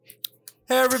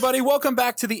Hey everybody, welcome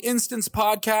back to the Instance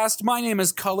Podcast. My name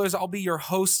is Colors. I'll be your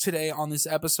host today on this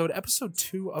episode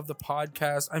 2 of the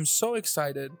podcast. I'm so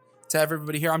excited to have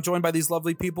everybody here. I'm joined by these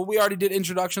lovely people. We already did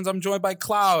introductions. I'm joined by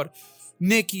Cloud,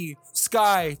 Nikki,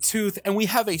 Sky, Tooth, and we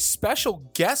have a special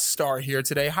guest star here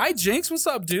today. Hi Jinx, what's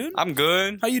up, dude? I'm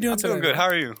good. How you doing today? I'm doing good. How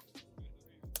are you?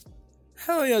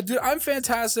 Hell yeah, dude. I'm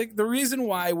fantastic. The reason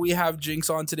why we have Jinx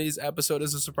on today's episode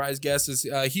as a surprise guest is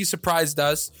he surprised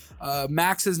us.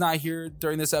 Max is not here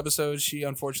during this episode. She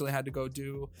unfortunately had to go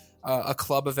do a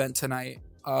club event tonight.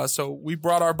 So we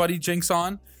brought our buddy Jinx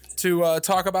on to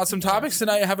talk about some topics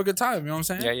tonight and have a good time. You know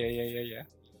what I'm saying? Yeah.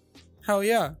 Hell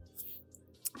yeah.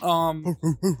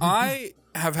 I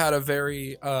have had a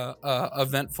very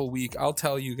eventful week. I'll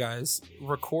tell you guys.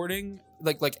 Recording,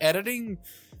 like editing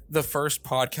the first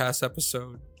podcast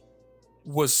episode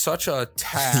was such a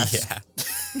task. Yeah.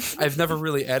 I've never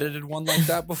really edited one like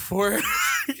that before.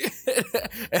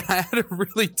 And I had a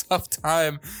really tough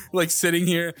time sitting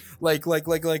here what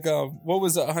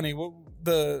was it, honey?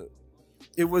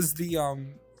 It was the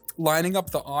lining up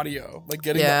the audio,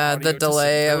 getting the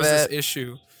delay of it. There was this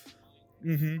issue.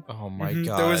 Mm-hmm. Oh my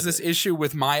God. There was this issue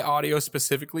with my audio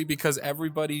specifically because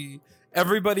everybody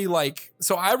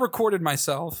so I recorded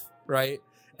myself, right?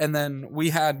 And then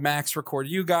we had Max record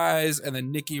you guys, and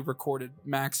then Nikki recorded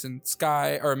Max and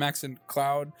Sky, or Max and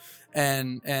Cloud.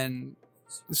 And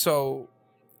so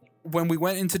when we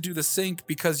went in to do the sync,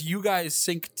 because you guys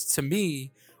synced to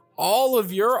me, all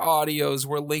of your audios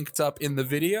were linked up in the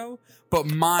video, but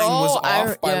mine was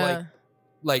off by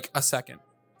a second.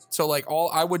 So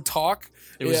I would talk.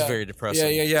 It was very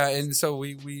depressing. Yeah. And so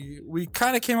we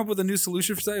kind of came up with a new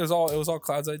solution for today. It was all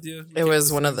Cloud's idea. It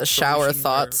was one of the shower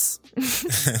thoughts.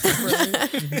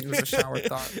 It was a shower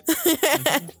thought.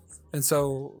 Mm-hmm. And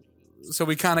so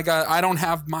we kind of got. I don't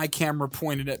have my camera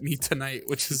pointed at me tonight,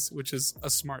 which is a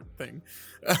smart thing.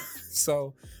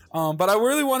 But I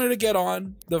really wanted to get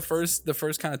on the first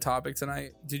kind of topic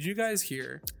tonight. Did you guys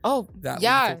hear? Oh, that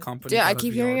yeah, company? Yeah, I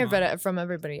keep hearing it from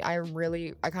everybody. I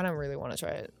kind of really want to try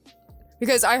it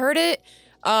because I heard it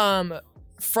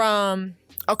from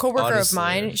a coworker of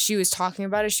mine. She was talking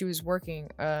about it. She was working.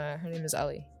 Her name is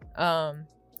Ellie.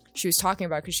 She was talking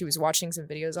about it because she was watching some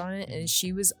videos on it, and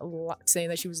she was saying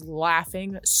that she was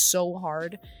laughing so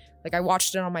hard. I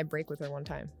watched it on my break with her one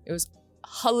time. It was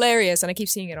hilarious, and I keep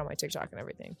seeing it on my TikTok and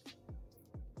everything.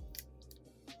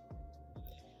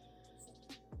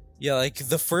 Yeah,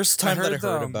 the first time that I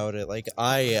heard about it,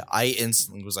 I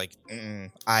instantly was like,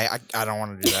 I don't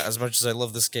want to do that. As much as I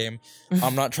love this game,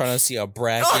 I'm not trying to see a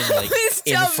bracken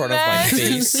in front of my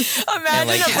face.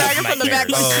 Imagine a bracken from the back.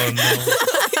 Oh no,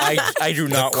 I do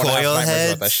not want to have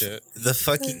nightmares about that shit. The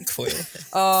fucking coil head.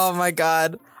 Oh my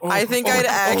God. I think I'd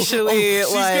actually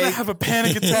she's gonna have a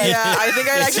panic attack. Yeah, I think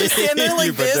I'd actually stand there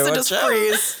like this and just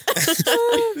freeze.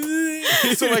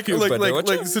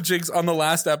 So Jinx, on the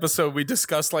last episode we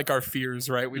discussed our fears,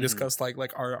 right? We discussed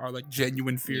our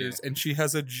genuine fears, and she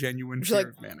has a genuine fear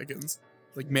of mannequins.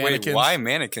 Mannequins. Wait, why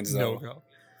mannequins though? No.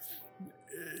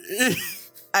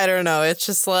 I don't know. It's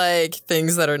just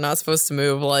things that are not supposed to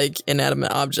move,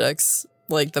 inanimate objects,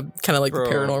 the kind of the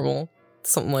paranormal.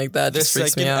 Something like that just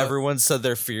freaks me out. Everyone said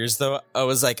their fears, though. I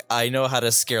was like, I know how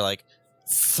to scare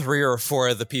 3 or 4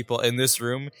 of the people in this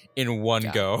room in one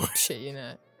go. Shit, you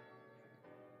know.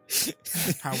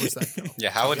 How was that go? Yeah,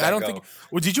 how would that go?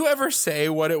 Well, did you ever say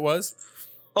what it was?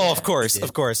 Oh, of course.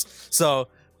 So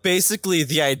basically,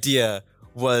 the idea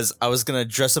was I was gonna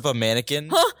dress up a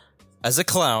mannequin as a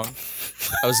clown.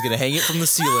 I was gonna hang it from the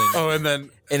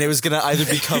ceiling. And it was gonna either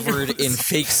be covered in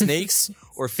fake snakes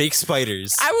or fake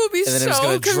spiders. I will be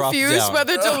so confused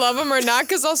whether to love them or not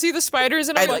because I'll see the spiders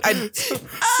and I'm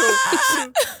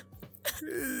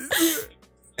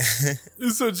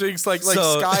So Jinx,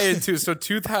 Sky and Tooth. So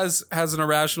Tooth has an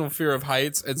irrational fear of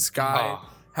heights, and Sky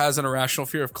has an irrational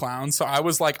fear of clowns. So I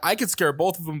was like, I could scare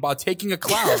both of them by taking a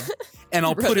clown and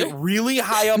I'll put it really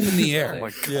high up in the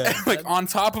air, on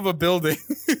top of a building.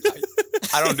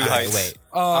 I don't do heights. Wait,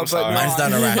 I'm sorry. Mine's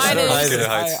not irrational.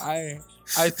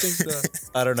 I think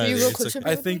I don't know.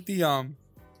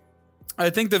 I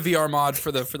think the VR mod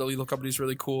for the Lethal Company is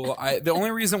really cool. The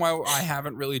only reason why I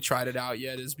haven't really tried it out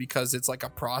yet is because it's a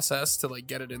process to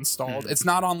get it installed. It's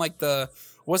not on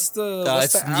what's the app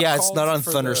it's not on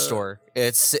Thunderstore.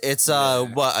 It's a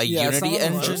Unity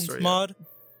engine mod.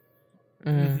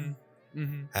 Mm-hmm.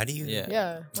 Mm-hmm. How do you?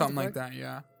 Yeah, something like that.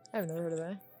 Yeah, I've never heard of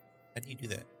that. How do you do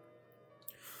that?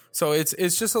 So it's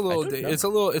just a little it's a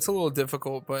little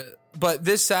difficult, but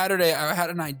this Saturday I had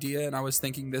an idea, and I was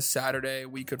thinking this Saturday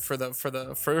we could for the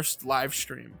first live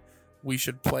stream we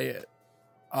should play it.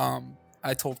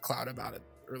 I told Cloud about it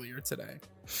earlier today,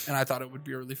 and I thought it would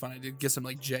be a really fun idea to get some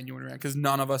like genuine reaction because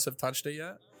none of us have touched it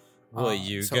yet. Well,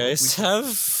 you so guys have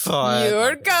fun.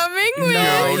 You're coming with.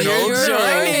 No, You're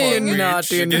joining. You're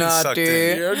Naughty, getting sucked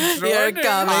naughty. in. You're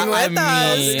coming with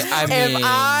us. If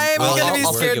I'm gonna be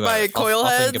scared by a coil I'll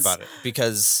heads, think about it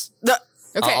because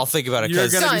Okay. I'll think about it You're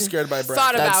because gonna be Son, scared by Brett.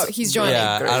 thought That's- about he's joining.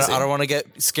 yeah, crazy. I don't want to get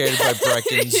scared by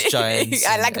Brecken's giants.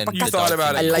 I like and a You the thought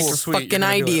about it. I like Cool, your sweet. You're fucking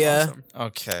gonna do it. idea.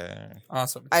 Okay,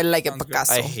 Awesome. I like it, Sounds good.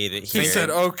 Picasso. I hate it He here. said,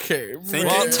 "Okay." Think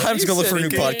well, it. time to go look for a new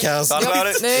podcast. Thought about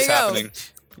it. There you It's go. happening.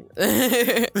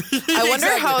 I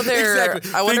wonder how their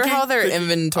Exactly. I wonder Thinking- how their thinking-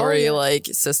 inventory Oh, yeah. like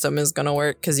system is gonna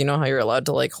work because you know how you're allowed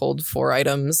to like hold 4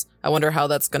 items. I wonder how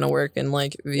that's gonna work in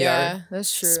like VR Yeah,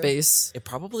 that's true. space. It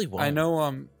probably won't. I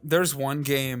know. There's one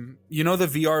game. You know the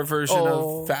VR version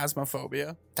Oh. of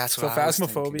Phasmophobia. That's So what I was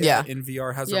Phasmophobia thinking. Yeah. in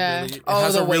VR has Yeah. a really. It Oh,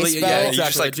 has the a really waist yeah, belt. You exactly.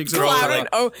 just, like, Jinx throw it it like-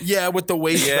 up. Yeah, with the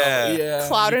waist Yeah. belt. Yeah.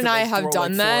 Cloud You and could, I like, have throw,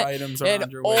 done like, that, 4 items and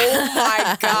around your waist. oh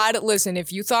my god, listen,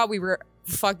 if you thought we were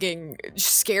fucking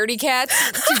scaredy cats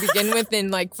to begin with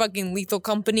in like fucking Lethal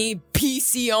Company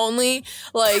PC only,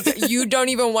 like you don't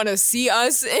even want to see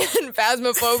us in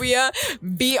Phasmophobia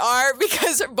VR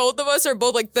because both of us are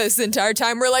both like this the entire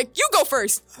time. We're like, you go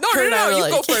first. No, Her and I were you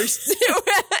like- go first.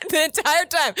 The entire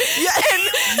time. Yeah,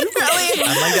 and really,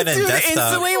 I'm like that in dude,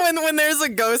 desktop. instantly when there's a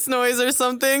ghost noise or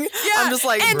something, Yeah, I'm just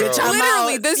like, and bitch, I'm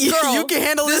literally out. this You- girl, you can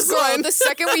handle this girl, one. the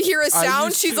second we hear a I sound,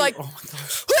 used she's to- like, oh my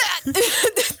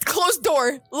gosh. closed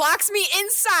door, locks me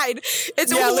inside.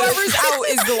 It's Yeah, whoever's out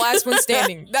is the last one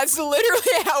standing. That's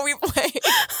literally how we play.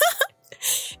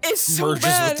 It's so Merges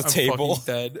bad. with the I'm table.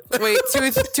 fucking dead. Wait,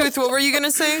 Tooth, what were you gonna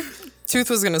say? Tooth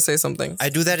was gonna say something. I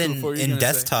do that in, What were you in gonna say?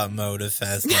 desktop mode of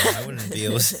Phasmo. I wouldn't be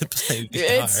able to play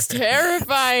VR. It's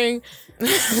terrifying.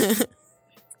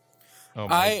 Oh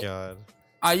I- god.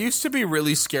 I used to be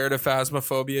really scared of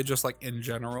Phasmophobia, just like in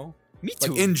general. Me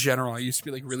Like in general, I used to be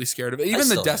like really scared of it. Even the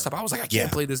still desktop, I was like, I can't Yeah.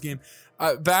 play this game.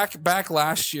 Back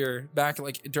last year, back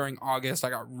like during August, I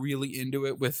got really into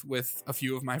it with a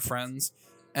few of my friends,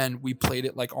 and we played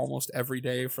it like almost every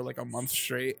day for like a month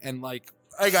straight. And like,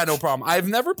 I got no problem. I've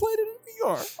never played it in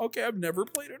VR. Okay, I've never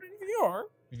played it in VR.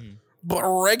 Mhm. But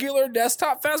regular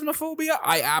desktop Phasmophobia,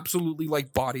 I absolutely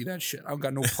like body that shit. I've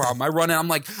got no problem. I run in, I'm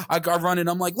like,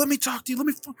 let me talk to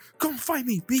you. Come fight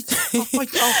me, bitch. I'll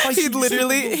fight you. He'd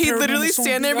literally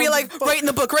stand there and be like, write in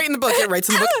the book. It writes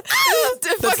in the book.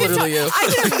 That's literally you.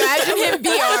 I can imagine him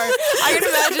VR. I can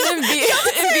imagine him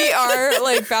in VR,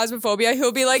 like Phasmophobia.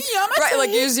 He'll be like, right, like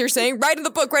you're saying, write in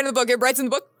the book. It writes in the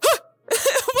book.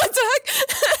 What the heck?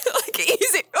 Like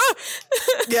easy.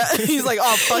 Yeah, he's like,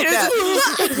 oh fuck that.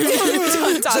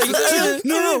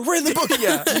 No, read the book.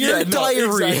 Yeah, Your yeah, no,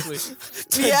 diary. exactly.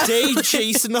 Today,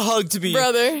 Jason hugged me.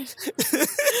 Brother.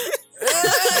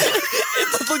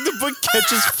 It looked like the book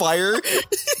catches fire.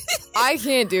 I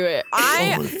can't do it.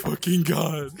 Oh my fucking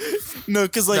god. No,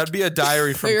 because like That'd be a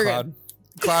diary from You're Cloud.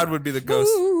 Cloud would be the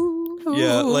ghost.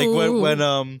 yeah, like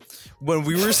when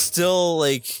we were still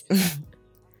like,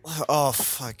 oh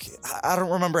fuck, I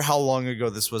don't remember how long ago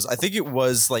this was. I think it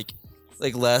was like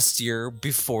last year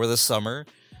before the summer.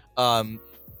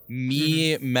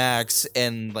 Me, Max,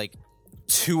 and like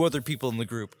 2 other people in the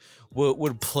group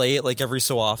would play it like every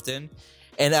so often.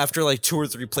 And after like 2 or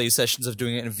 3 play sessions of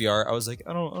doing it in VR, I was like,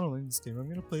 I don't like this game. I'm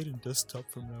gonna play it in desktop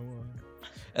from now on.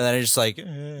 And then I just like,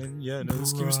 yeah, no,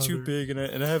 this game's too big, and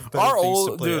I have better Our things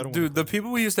to old play. I don't dude, the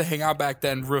people we used to hang out back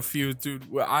then refused. Dude,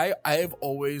 I have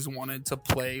always wanted to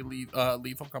play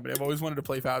Lethal Company. I've always wanted to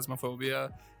play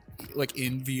Phasmophobia, like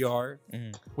in VR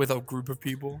with a group of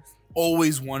people.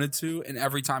 Always wanted to, and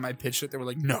every time I pitched it, they were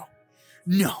like, no,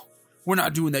 we're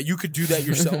not doing that. You could do that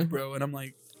yourself, bro. And I'm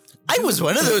like, I was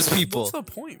one of those people. what's the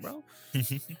point, bro?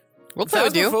 We'll play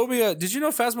with you. Phasmophobia. Did you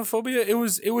know Phasmophobia? It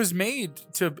was made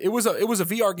to. It was a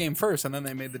VR game first, and then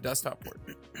they made the desktop port.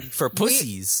 For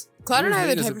pussies. Cloud and I are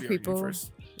the It was type made as a of VR game people.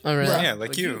 first. All right. Yeah,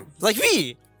 like you. Like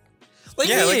me.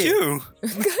 Yeah, like you.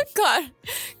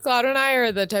 Cloud and I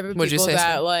are the type of Would you people say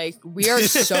that so? like we are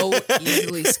so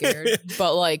easily scared,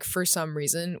 but like for some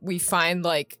reason we find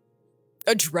like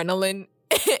adrenaline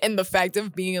in the fact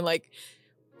of being like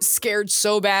scared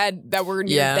so bad that we're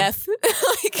near Yeah. death.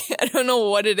 Like I don't know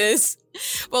what it is,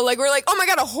 but like we're like, oh my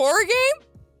god, a horror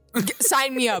game.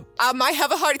 Sign me up. I might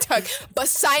have a heart attack, but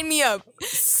sign me up.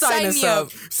 Sign us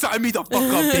up. Sign me the fuck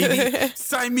up, baby.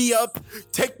 Sign me up.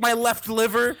 Take my left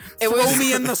liver. Throw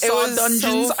me in the Saw dungeons.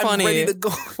 So funny. I'm ready to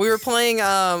go. We were playing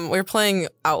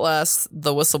Outlast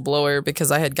the Whistleblower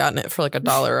because I had gotten it for like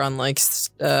 $1 on like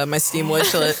my Steam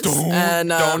wish list. And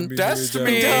don't test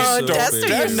me.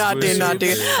 Don't not do.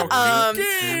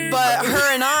 But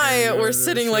her and I were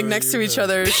sitting like next to each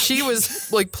other. She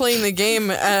was like playing the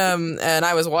game, and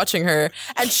I was watching her,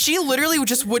 and she literally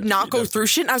just would not go through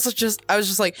shit. And I was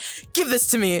just like, give this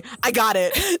to me. I got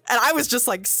it. And I was just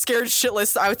like scared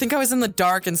shitless. I think I was in the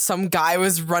dark, and some guy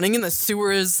was running in the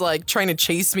sewers, like trying to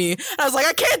chase me. And I was like,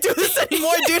 I can't do this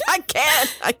anymore, dude. I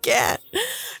can't.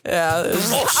 Yeah.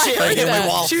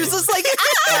 She was just like,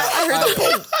 I heard the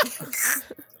boom.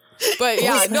 But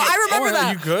yeah, no, I remember that.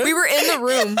 Are you good? We were in the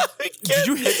room. Did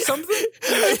you hit something?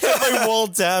 My wall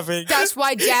dabbing. That's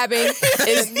why dabbing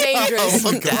is dangerous.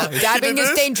 Oh my God. Dabbing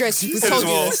is dangerous. Who told you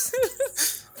this?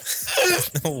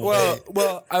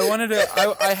 Well, I wanted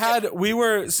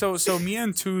to. So me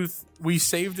and Tooth, we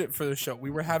saved it for the show. We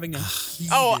were having a.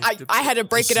 I had to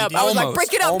break it up. I was like,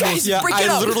 break it up, guys. Yeah, break it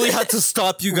up. I literally had to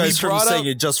stop you guys from saying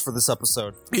it just for this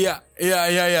episode. Yeah.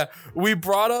 We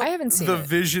brought up I haven't seen the it.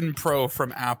 Vision Pro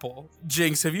from Apple.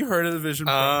 Jinx, have you heard of the Vision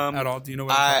Pro at all? Do you know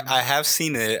what I'm talking about? I have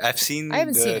seen it. I've seen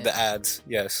the ads.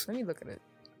 Yes. Let me look at it.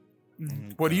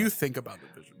 What do you think about the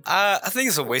Vision Pro? I think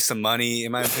it's a waste of money,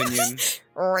 in my opinion.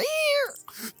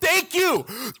 Thank you.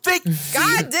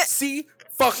 God, see.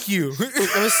 Fuck you.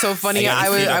 It was so funny.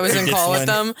 I was in call with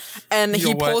them, and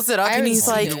he pulls it up, and he's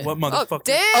like, what motherfucker?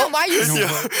 damn, why you?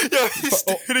 Yeah, he's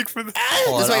standing for the.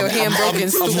 That's why your hand broke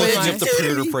and I'm looking up the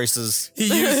pre-order prices.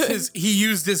 He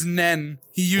used his nen.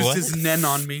 He used his nen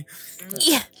on me.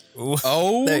 Yeah.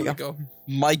 Oh, there you go.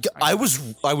 My God, I was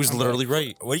literally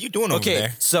right. What are you doing over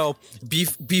there? So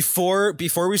before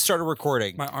we started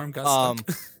recording, My arm got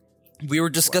stuck. we were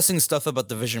discussing stuff about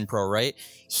the Vision Pro, right?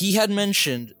 He had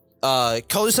mentioned,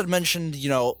 Colors had mentioned,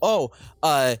 the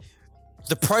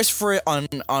price for it on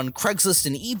Craigslist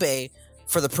and eBay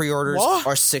for the pre-orders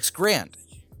are $6,000.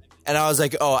 And I was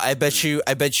like, oh, I bet you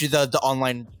the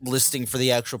online listing for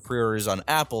the actual pre-orders on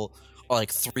Apple are like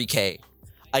 $3,000.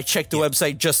 I checked the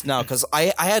website just now because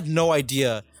I had no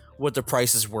idea what the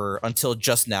prices were until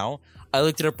just now. I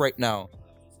looked it up right now.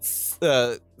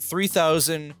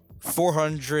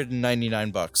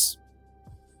 $3,499.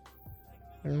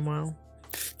 Wow.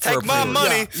 Take my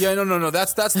money. Yeah, no.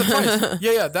 That's the price.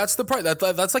 Yeah, that's the price.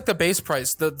 That's like the base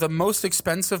price. The most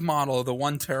expensive model, the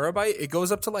 1 terabyte, it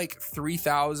goes up to like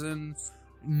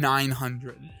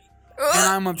 3,900. And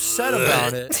I'm upset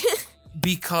about it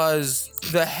because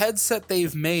the headset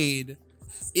they've made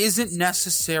isn't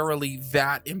necessarily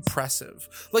that impressive.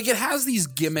 Like, it has these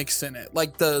gimmicks in it,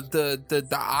 like the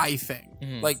eye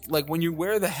thing. Like when you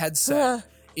wear the headset,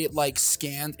 it like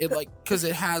scans it, like, because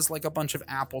it has like a bunch of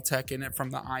Apple tech in it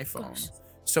from the iPhone,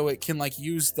 so it can like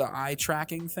use the eye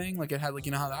tracking thing. Like, it had, like,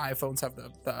 you know how the iPhones have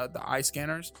the eye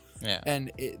scanners,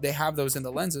 and they have those in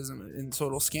the lenses, and so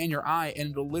it'll scan your eye,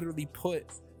 and it'll literally put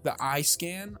the eye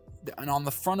scan, and on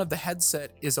the front of the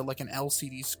headset is like an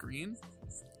LCD screen.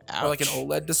 Ouch. Or like an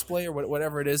OLED display or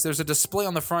whatever it is. There's a display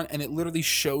on the front, and it literally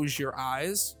shows your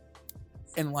eyes,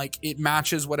 and like it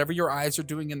matches whatever your eyes are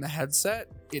doing in the headset.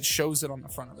 It shows it on the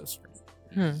front of the screen,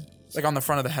 like on the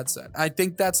front of the headset. I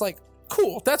think that's like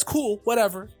cool. That's cool.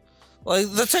 Whatever.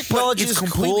 Like, the technology is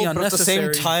completely cool, but at the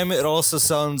same time, it also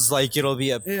sounds like it'll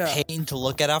be a pain to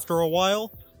look at after a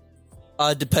while,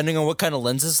 depending on what kind of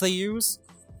lenses they use.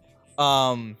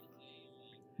 But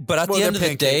at the end of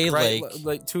the day, right?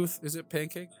 like Tooth, is it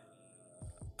pancake?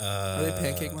 Are they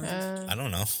pancake lenses? I don't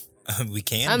know. We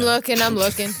can. I'm looking.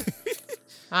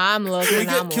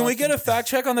 Can we get a fact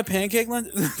check on the pancake lens?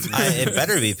 It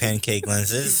better be pancake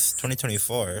lenses.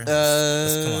 2024. Come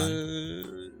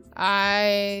on.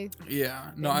 I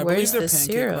believe they're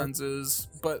pancake lenses,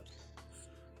 but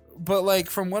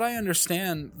like, from what I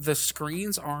understand, the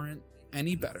screens aren't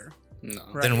any better. No.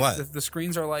 Right? Then what? The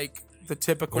screens are like the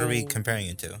typical. What are we comparing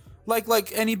it to?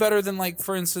 Like any better than, like,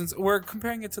 for instance, we're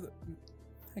comparing it to the.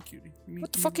 Hi, cutie.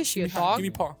 What the fuck is she, a dog? Give me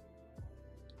paw.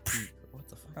 What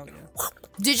the fuck? Hell yeah.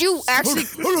 Did you actually?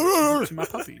 She's my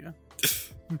puppy. Yeah.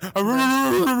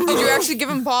 Did you actually give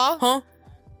him paw? Huh?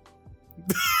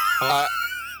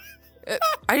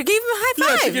 I gave him a high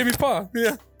five. Yeah, she gave me paw.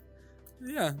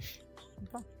 Yeah.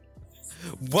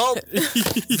 Well,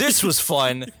 this was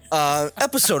fun.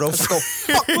 Episode over. Go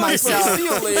fuck myself. See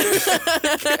you later.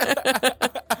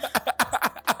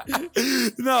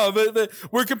 No, but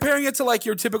we're comparing it to like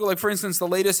your typical, like for instance, the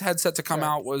latest headset to come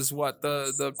out was what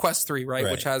the Quest 3, right?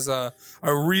 Which has a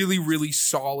really really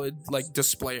solid like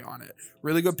display on it,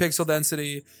 really good pixel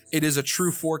density. It is a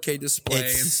true 4K display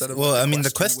instead of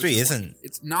the Quest 3 isn't.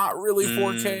 It's not really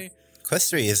 4K. Quest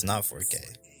 3 is not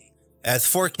 4K. As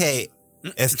 4K,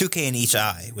 as 2K in each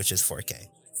eye, which is 4K.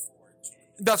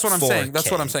 That's what I'm saying. That's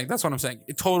what I'm saying. That's what I'm saying.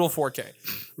 Total 4K.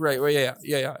 Right. Well, yeah.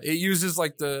 It uses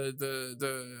like the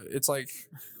it's like,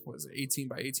 what is it, 18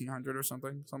 by 1800 or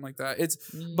something like that. It's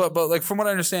but like from what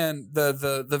I understand,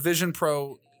 the Vision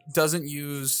Pro doesn't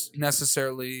use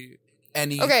necessarily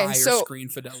any higher screen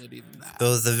fidelity than that.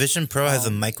 So the Vision Pro has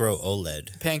a micro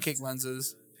OLED. Pancake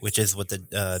lenses. Which is what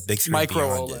the big screen micro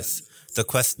beyond OLED. is. The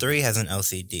Quest 3 has an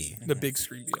LCD. The big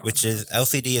screen beyond. Which is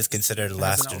LCD is considered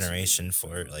last generation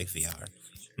for like VR.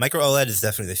 Micro OLED is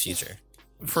definitely the future.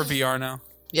 For VR now.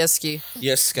 Yes, Ski.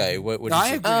 Yes, Sky. What do you I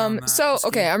think? agree on that. So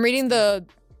okay, I'm reading the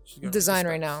She's got design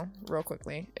respect. right now, real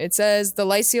quickly. It says the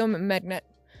lithium magnet.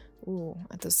 Ooh,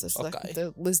 this Okay.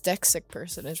 the dyslexic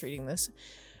person is reading this.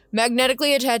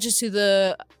 Magnetically attaches to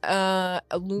the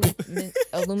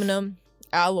aluminum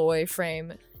alloy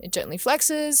frame. It gently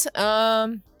flexes.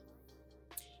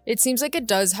 It seems like it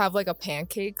does have like a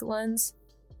pancake lens,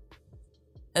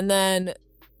 and then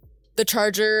the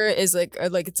charger is like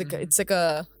it's like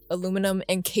a aluminum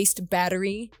encased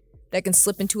battery that can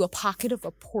slip into a pocket of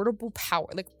a portable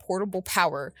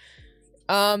power.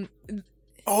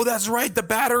 Oh, that's right. The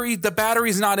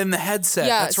battery's not in the headset.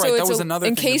 Yeah, That's right. so That it's was an another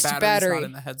encased thing. The battery's battery. not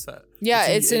in the headset. Yeah,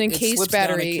 in- it's an it encased slips down a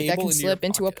battery that cable can into your slip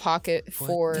into a pocket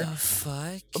for The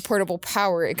fuck? a portable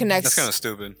power. It connects. That's kind of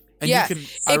stupid. And Yeah, you can,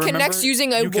 it connects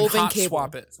using a you can woven hot cable.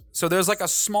 swap it. So there's like a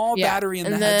small Yeah, battery in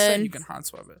the and headset. then- You can hot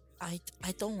swap it. I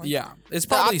don't like Yeah, it's The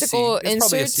probably optical C. It's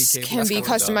probably a inserts C cable. can That's be kinda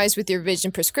dumb. customized with your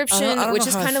vision prescription, I don't which know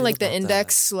is how I kind of feel like the about that.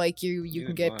 index. Like you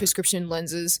can get mind. prescription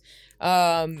lenses,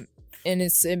 and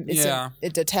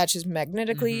it attaches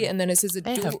magnetically, and then it says I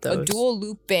have a those. dual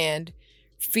loop band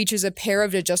features a pair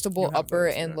of adjustable have upper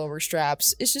those, and yeah. lower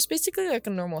straps. It's just basically like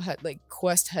a normal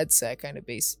Quest headset kind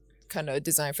of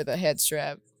design for the head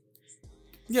strap.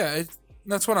 Yeah,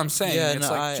 that's what I'm saying. Yeah, it's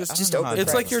no, like I just don't know how to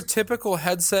it's like price. your typical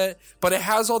headset, but it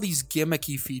has all these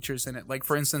gimmicky features in it. Like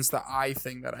for instance, the eye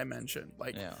thing that I mentioned.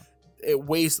 Like Yeah. it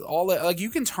wastes all that. Like you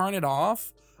can turn it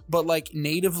off, but like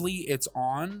natively it's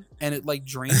on, and it like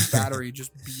drains battery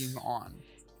just being on.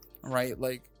 Right?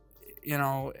 Like, you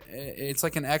know, it's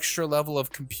like an extra level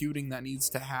of computing that needs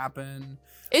to happen.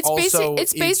 It's Also,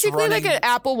 it's it's basically like running, an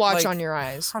Apple Watch like- on your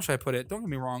eyes. How should I put it? Don't get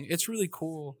me wrong. It's really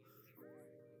cool.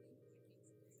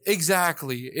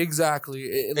 Exactly.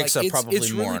 Except probably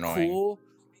it's more really annoying. cool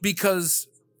because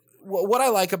what I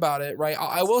like about it, right?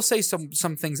 I will say some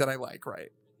things that I like,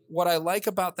 right? What I like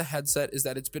about the headset is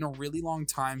that it's been a really long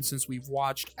time since we've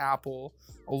watched Apple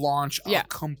launch a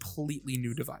completely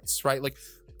new device, right? Like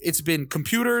it's been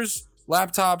computers,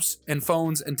 laptops, and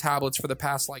phones and tablets for the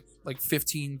past like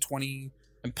 15, 20,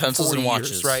 And pencils 40 and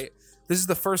watches. years, right? This is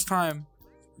the first time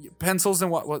pencils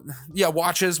and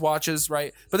watches,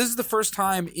 right? But this is the first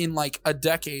time in like a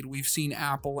decade we've seen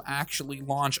Apple actually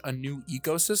launch a new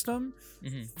ecosystem,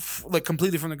 like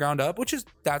completely from the ground up,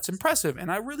 that's impressive.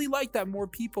 And I really like that more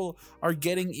people are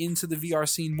getting into the VR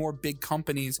scene, more big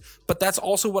companies. But that's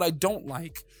also what I don't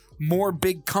like, more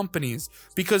big companies,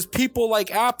 because people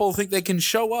like Apple think they can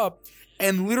show up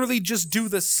and literally just do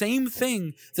the same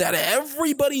thing that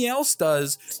everybody else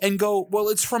does and go, well,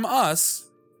 it's from us.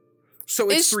 So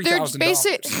it's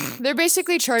 $3,000. They're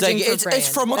basically charging Like, for it's brand.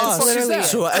 from That's us, literally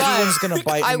so it. everyone's But gonna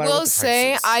buy it. No I matter what will the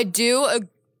say, price is. I do.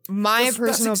 My That's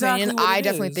personal exactly opinion, what I it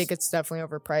definitely is. think it's definitely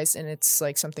overpriced, and it's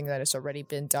like something that has already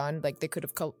been done. Like they could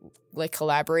have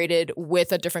collaborated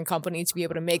with a different company to be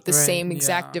able to make the same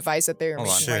exact Yeah. device that they're Hold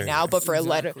on. making right Sure. now, but for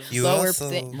Exactly. You lower also-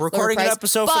 Recording an price.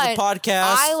 episode for the But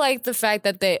podcast. I like the fact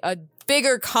that a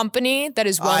bigger company that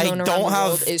is well I known around don't the have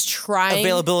world is trying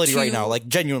availability to, right now, like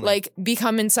genuinely. like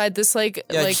become inside this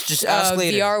just ask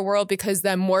later. VR world, because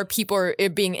then more people are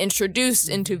being introduced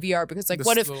into VR, because like This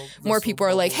what if little- more this people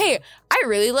little are like, bubble. hey, I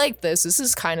really like this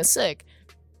is kind of sick.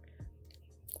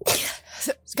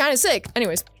 It's kind of sick.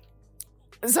 Anyways,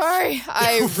 sorry,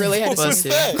 I really had to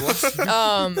say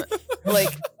like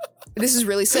this is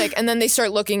really sick. And then they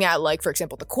start looking at, like, for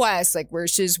example, the Quest, like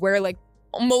which is where like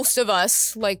most of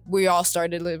us, like we all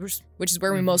started, which is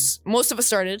where we most of us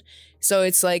started. So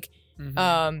it's like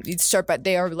you'd start, but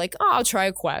they are like, oh, I'll try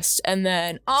a Quest, and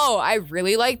then, oh, I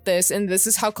really like this, and this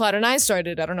is how Cloud and I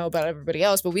started. I don't know about everybody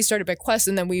else, but we started by Quest,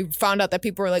 and then we found out that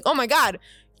people were like, oh my god,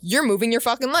 you're moving your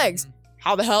fucking legs.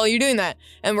 How the hell are you doing that?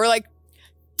 And we're like,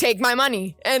 take my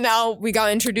money. And now we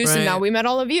got introduced, and now we met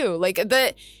all of you. Like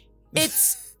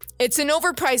it's it's an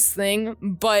overpriced thing,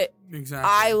 but Exactly.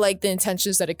 I like the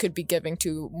intentions that it could be giving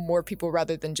to more people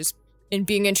rather than just in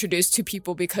being introduced to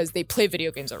people because they play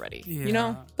video games already. Yeah. You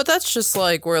know? But that's just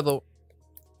like where the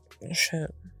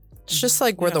shit. It's just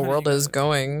like where the world is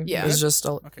going. Yeah. It's just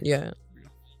Okay. yeah.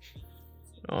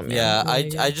 Oh man. Yeah,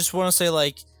 I just want to say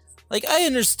like I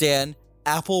understand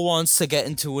Apple wants to get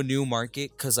into a new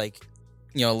market because like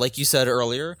like you said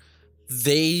earlier,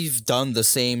 they've done the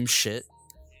same shit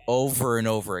over and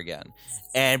over again.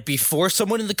 And before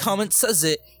someone in the comments says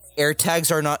it,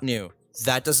 AirTags are not new.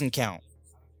 That doesn't count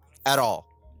at all.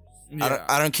 Yeah,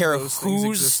 I don't care those things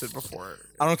who's existed before.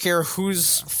 I don't care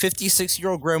whose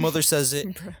 56-year-old grandmother says it.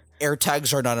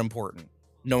 AirTags are not important.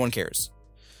 No one cares.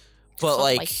 But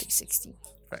like 360.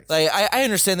 I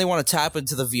understand they want to tap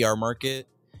into the VR market,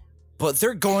 but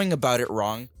they're going about it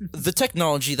wrong. The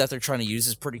technology that they're trying to use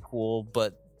is pretty cool,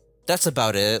 but that's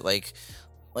about it. Like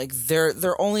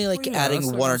they're only like adding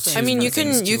that's what one I'm or two. saying. I mean, you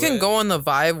things can to it. go on the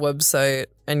Vive website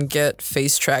and get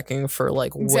face tracking for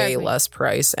like Exactly. way less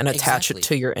price and attach Exactly. it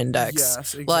to your index. Yes,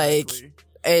 exactly. Like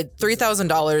at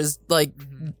 $3,000, like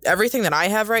everything that I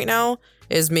have right now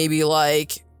is maybe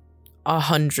like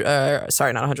 100.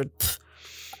 Sorry, not 100.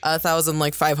 1,000,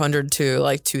 like 500 to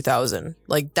like 2,000.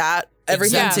 Like that.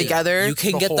 Everything Exactly. together. You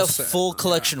can The get whole the set, full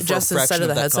collection for Just a fraction instead of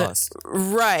the that headset. cost.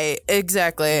 Right,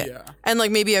 exactly. Yeah. And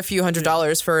like maybe a few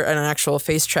 $100s for an actual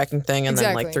face tracking thing and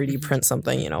then like Exactly. 3D print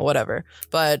something, whatever.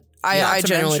 But Not I to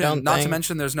generally mention- don't Not think. to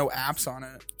mention, there's no apps on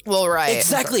it. Well, right.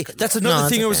 Exactly. That's No, another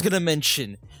that's thing I was okay. gonna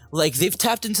mention. Like they've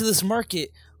tapped into this market.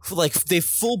 Like they've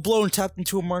full blown tapped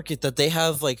into a market that they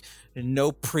have like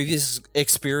no previous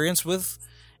experience with.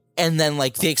 And then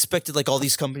like they expected like all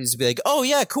these companies to be like, oh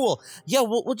yeah, cool. Yeah,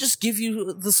 we'll just give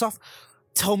you the soft.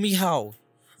 Tell me how.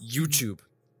 YouTube,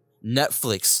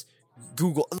 Netflix,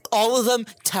 Google, all of them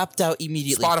tapped out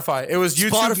immediately. Spotify. It was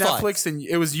YouTube, Spotify. Netflix, and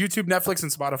it was YouTube, Netflix,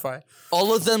 and Spotify.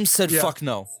 All of them said Yeah. fuck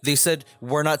no. They said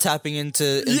we're not tapping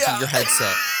into Yeah. your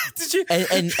headset. Did you?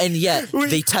 And yet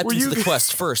they tapped were into you- the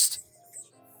Quest first.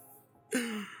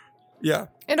 Yeah,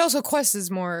 And also Quest is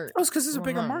more Oh, it's 'cause it's a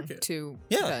bigger more market. too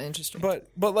Yeah. interesting. but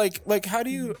like how do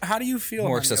you feel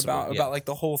More honey, accessible, about yeah. like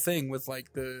the whole thing with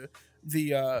like the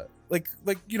like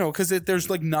because there's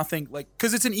like nothing like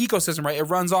because it's an ecosystem, right? It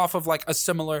runs off of like a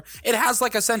similar. It has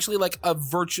like essentially like a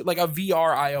virtual like a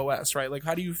VR iOS, right? Like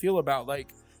how do you feel about like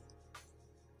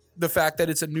the fact that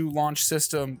it's a new launch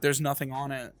system? There's nothing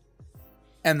on it,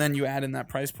 and then you add in that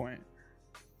price point.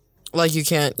 Like you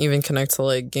can't even connect to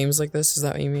like games like this. Is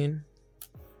that what you mean?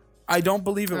 I don't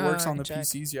believe it works I on the can check.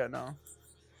 PCs yet. No.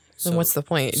 Then what's the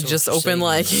point? so Just what you're open saying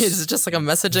like is it's just like a you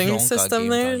messaging don't got system games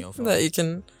there on your phone. that you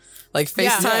can like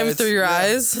Yeah. FaceTime Yeah, through your yeah.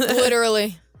 eyes.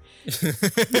 Literally.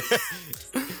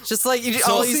 Just like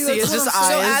all you see is just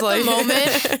eyes. So at like the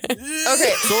moment,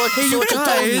 okay. So what you're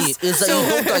telling me is that you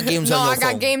don't got games No, on your I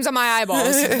got phone. games on my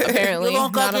eyeballs. Apparently,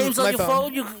 not on my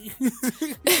phone.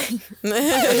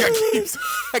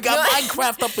 I got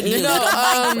Minecraft up in here. No,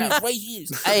 Minecraft right here.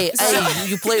 Hey,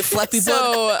 you play Flappy Bird?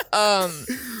 So,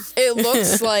 it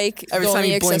looks like Every the time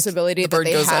only you blink, accessibility the that bird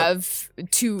they goes up. have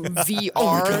to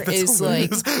VR is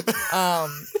like,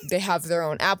 they have their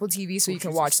own Apple TV, so you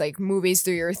can watch like movies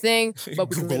through your thing. But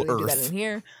we can Google literally do that Earth. in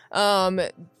here.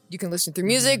 You can listen through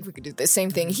music. We could do the same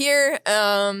thing here.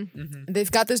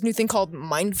 They've got this new thing called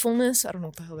mindfulness. I don't know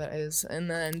what the hell that is. And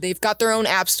then they've got their own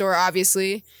app store,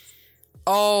 obviously.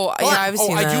 oh yeah, I've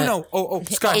seen I that. do know.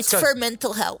 Scott, It's Scott. for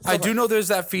mental health. I do know there's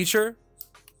that feature.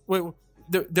 Wait,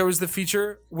 there was the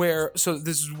feature where. So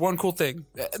this is one cool thing.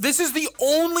 This is the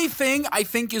only thing I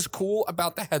think is cool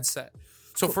about the headset.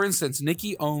 So for instance,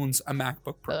 Nikki owns a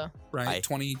MacBook Pro, right? Hi.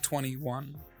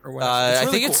 2021 or whatever. I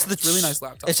really think cool. it's the really nice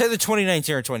laptop. It's either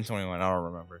 2019 or 2021. I don't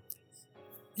remember.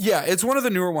 Yeah, it's one of the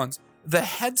newer ones. The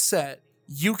headset,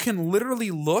 you can literally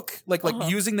look like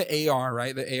using the AR,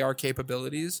 right? The AR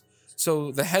capabilities.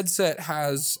 So the headset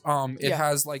has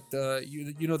has like the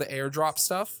you know the AirDrop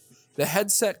stuff. The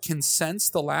headset can sense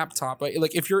the laptop. Right?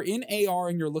 Like if you're in AR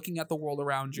and you're looking at the world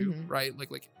around you, right?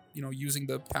 Like using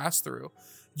the pass through,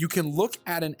 you can look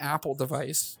at an Apple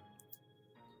device.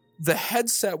 The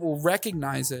headset will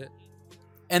recognize it.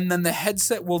 And then the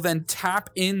headset will then tap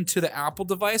into the Apple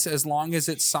device as long as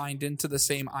it's signed into the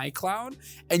same iCloud.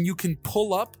 And you can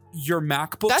pull up your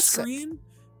MacBook That's sick. screen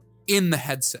in the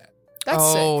headset. That's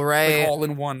Oh sick. right. Like all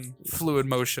in one fluid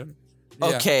motion.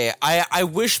 Yeah. Okay, I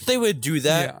wish they would do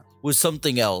that Yeah. with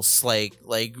something else, like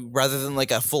rather than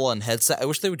like a full on headset. I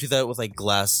wish they would do that with like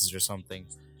glasses or something,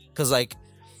 because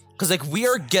we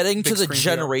are getting to Big the screen VR,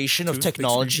 generation of too. Big screen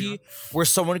technology where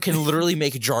someone can literally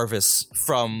make Jarvis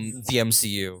from the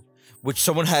MCU, which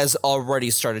someone has already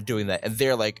started doing that, and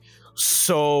they're like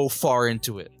so far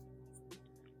into it.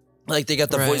 Like they got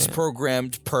the voice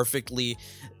programmed perfectly.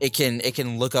 It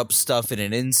can look up stuff in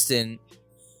an instant.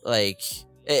 Like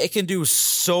it can do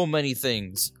so many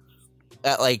things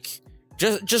at like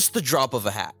just the drop of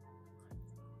a hat.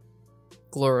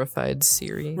 Glorified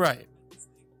Siri. Right.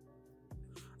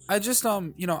 I just I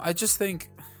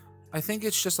think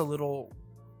it's just a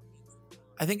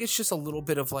little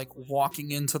bit of like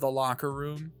walking into the locker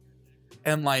room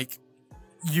and like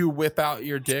you whip out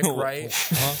your dick, right?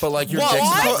 But like your dick's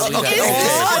not really that big.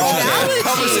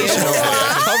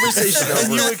 Conversation over.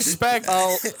 And you expect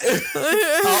I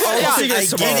get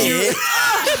it.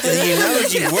 The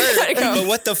analogy worked, but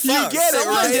what the fuck? You get it,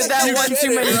 Someone right? did that You one get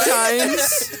too it, many right?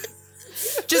 times.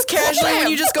 Just casually when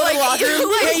you just go to the locker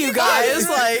room. Hey, you guys!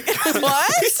 Like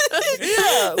what?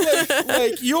 Yeah,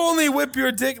 like you only whip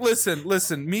your dick. Listen.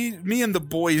 Me and the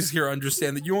boys here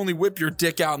understand that you only whip your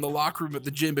dick out in the locker room at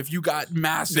the gym if you got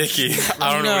massive. Nikki,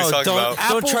 I don't know what he's talking about.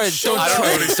 Don't try to rope us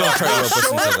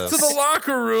into To this. the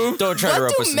locker room Don't try to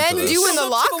rope us What do into men this. do in the Go to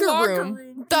locker the locker room?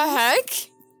 room. The heck?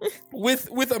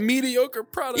 with a mediocre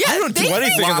product. Yeah, I don't do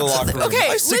anything in the locker room. Okay,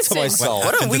 I stick to listen. myself.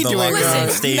 What What are are we we doing doing? on Listen,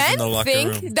 stage in the men locker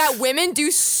think room? that women do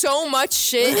so much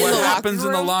shit in What the locker happens room.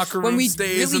 in the locker room when we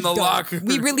stays really in the don't. locker room.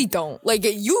 We really don't. Like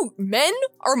you, men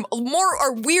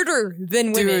are weirder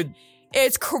than women. Dude.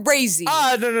 It's crazy.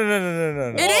 No. It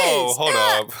Whoa, is. hold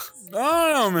up.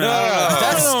 I don't know, man.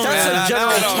 That's a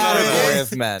general category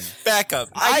of men. Back up.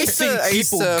 I think I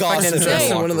used people to gossip fucking in dress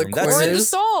the in one of the locker room. Or in the corners.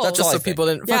 stall. That's Just all so I people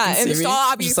didn't Yeah, fucking in the see stall, me.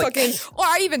 I'll be Just like, fucking. Or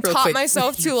I even real taught quick.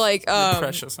 myself to like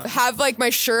precious, huh? have like my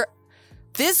shirt.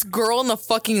 this girl in the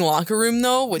fucking locker room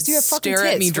though would Do you have fucking stare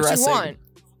tits? at me What you dressing. want?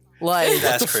 Like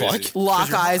That's crazy.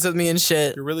 lock eyes with me and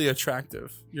shit. You're really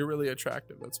attractive.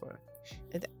 That's why.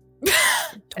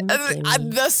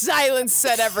 The silence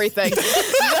said everything.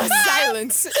 The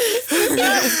silence.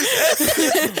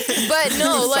 But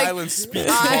no, like Silence speaks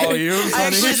I- volumes. I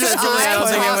honey. actually just I don't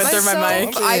think I went through my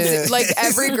mic. Like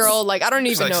every girl, like I don't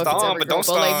even like, know if it's "Stomp, every but girl, don't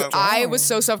but like stomp." I was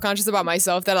so self-conscious about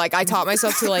myself that like I taught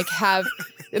myself to like have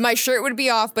my shirt would be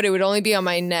off, but it would only be on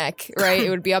my neck, right? It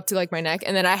would be up to like my neck,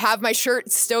 and then I have my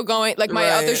shirt still going, like my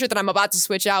other Right. shirt that I'm about to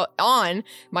switch out on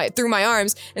through my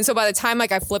arms, and so by the time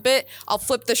like I flip it, I'll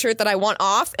flip the shirt that I want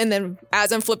off, and then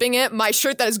as I'm flipping it, my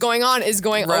shirt that is going on is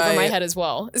going over my Right. head as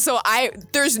well. So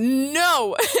there's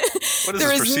no, What is there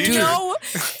this is procedure? no,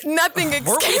 nothing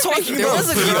escaping. There was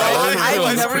a girl. I've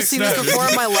That's never pretty seen this snappy. before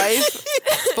in my life,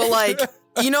 but like.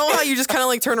 You know how you just kind of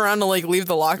like turn around to like leave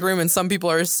the locker room and some people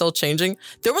are still changing?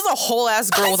 There was a whole ass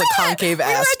girl with a concave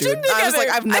ass, went dude. gym I was like,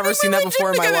 together. I've never seen that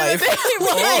before in my life. I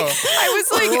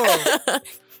was like,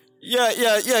 Yeah.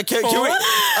 Can we?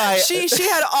 She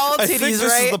had all I think titties, this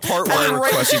right? is the part And where then I right when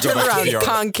request she you go turned back to around, VR.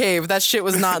 concave. That shit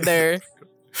was not there.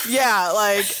 Yeah,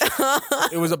 like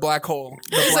It was a black hole.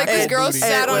 it's like this girl booty.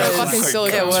 sat on a was- fucking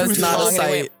silicone. it was tooth not a long and it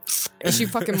sight. went- And she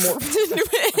fucking morphed into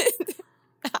it.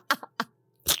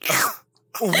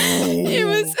 It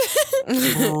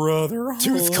was. Brother.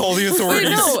 Tooth call the But authorities.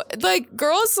 no, like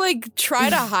girls like try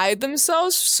to hide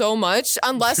themselves so much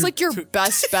unless like you're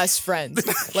best friends.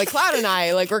 Like Cloud and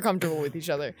I, like we're comfortable with each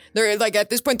other. There, like at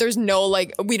this point, there's no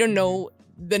like we don't know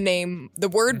the name. The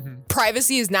word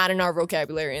privacy is not in our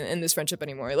vocabulary in this friendship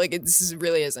anymore. Like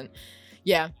really isn't.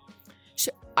 Yeah,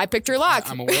 I picked her lock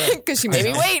I'm aware. because she made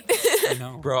me wait. I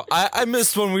know. Bro, I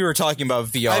missed when we were talking about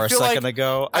VR a feel second like-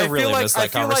 ago. I really feel like, missed that I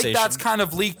feel conversation. like that's kind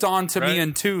of leaked on to Right. me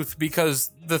and Tooth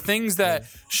because the things that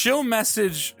she'll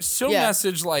message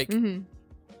like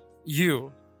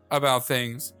you about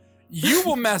things. You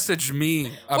will message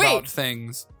me about Wait.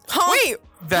 things Wait,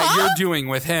 that you're doing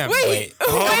with him. wait a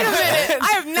minute!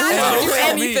 I have not done You'll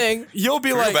tell me- anything. You'll be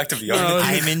Go like, back to VR. I'm not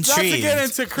to intrigued. get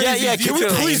into crazy yeah, can we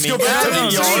details. please go Amy. back to No, the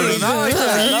no, VR? not like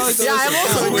that. Not like that. Yeah, I'm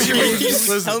also Listen, intrigued.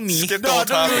 listen. Tell me. Skip the whole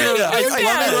topic.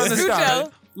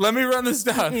 Let me run this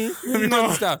down.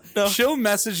 She'll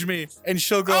message me and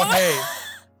she'll go, "Hey,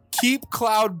 keep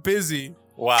Cloud busy."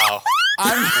 Wow.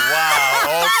 I'm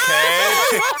Wow.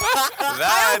 Okay.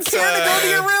 That's Care to go to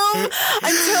your room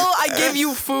until I give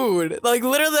you food. Like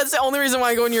literally, that's the only reason why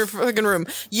I go in your fucking room.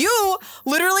 You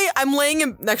literally, I'm laying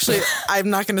in. Actually, I'm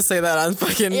not gonna say that on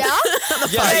fucking. Yeah.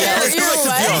 Let's go back to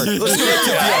VR. Let's go back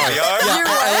to VR. VR.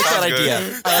 I like that Sounds idea.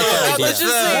 good. I like that idea. Let's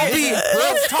just say.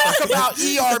 We'll talk about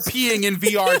ERPing in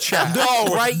VR chat. No,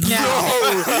 right now.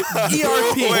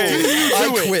 ERP. I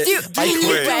quit. Do you quit.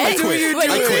 bed? I quit. Wait,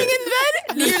 I you're quit. laying in bed?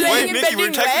 You're Wait, laying in Nikki, bed we're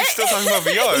being technically wet? still talking about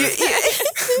VR.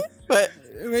 But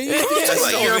Crazy.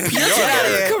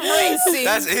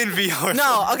 That's in VR.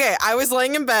 No, okay. I was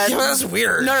laying in bed. That's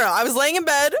weird. No, I was laying in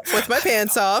bed with my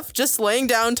pants off, just laying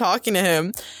down talking to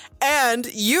him.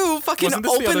 And you fucking Wasn't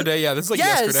this open. the other day? Yeah, this is like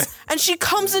yes. yesterday. And she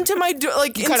comes into my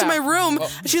into my room.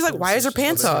 And she's like, "Why is her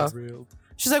pants off?"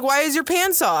 She's like, "Why is your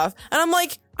pants off?" And I'm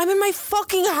like, "I'm in my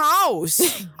fucking house.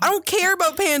 I don't care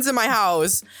about pants in my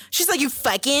house." She's like, "You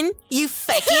fucking?" And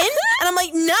I'm like,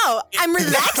 "No, I'm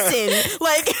relaxing."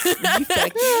 Like,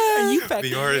 You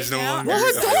VR is no longer. Well,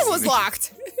 her door was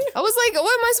locked. I was like,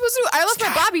 what am I supposed to do? I left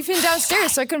my bobby pin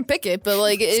downstairs, so I couldn't pick it. But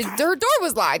like, her door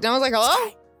was locked, and I was like,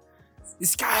 hello.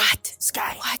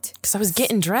 Sky. What? Because I was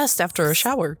getting dressed after a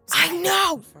shower. I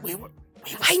know.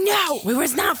 I know. We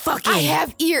was not fucking. I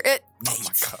have ear. Oh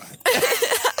my god.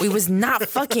 We was not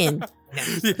fucking.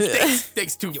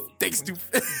 Thanks to.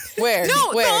 Where?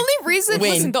 No, Where? the only reason, When?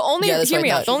 listen, the only, Yeah, that's hear what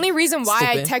me I out. thought. The only reason why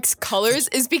I Stupid. text colors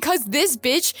is because this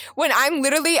bitch, when I'm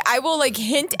literally, I will like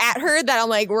hint at her that I'm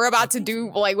like, we're about to do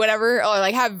like whatever, or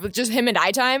like have just him and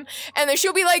I time. And then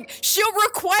she'll be like, she'll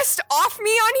request off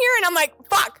me on here. And I'm like,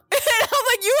 fuck. And I'm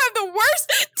like, you have the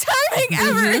worst timing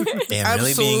ever. Damn,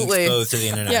 really being Absolutely. exposed to the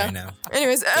internet Yeah. right now.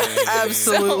 Anyways.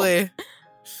 Absolutely.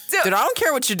 So- Dude, I don't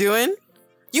care what you're doing.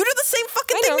 You do the same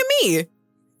fucking I thing know. to me.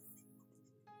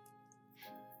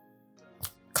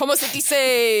 Como se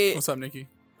dice What's up, Nikki?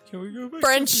 Can we go back?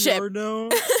 friendship.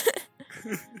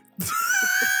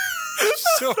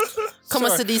 Como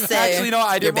se dice. Actually, no,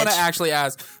 I did You're a want to bitch. actually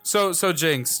ask. So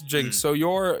Jinx. So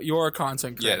you're a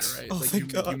content creator, Yes. right? Oh, like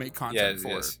you make content for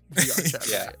yes. VR chat.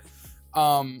 Yeah.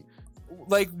 Right?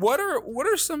 Like what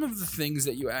are some of the things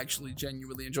that you actually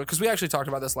genuinely enjoy? Because we actually talked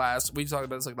about this last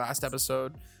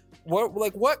episode.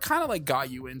 What kind of like got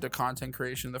you into content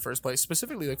creation in the first place,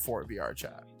 specifically like for VR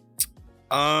chat?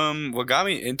 What got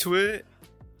me into it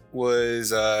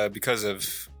was because of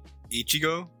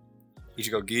Ichigo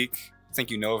Geek. I think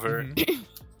you know of her.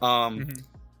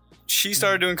 She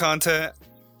started doing content.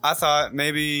 I thought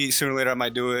maybe sooner or later I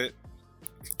might do it.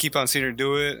 Keep on seeing her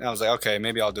do it. And I was like, okay,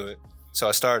 maybe I'll do it. So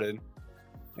I started.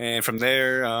 And from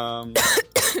there, I'm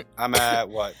at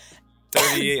what,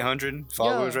 3,800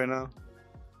 followers right now.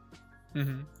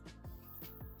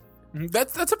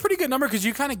 That's a pretty good number because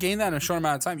you kind of gained that in a short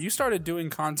amount of time. You started doing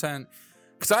content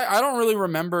because I don't really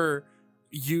remember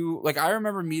you. Like I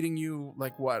remember meeting you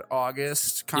like what,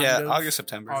 August kind of? August,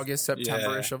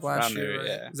 September-ish of last around year. there, Right?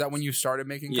 yeah. Is that when you started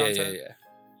making Yeah, content? yeah.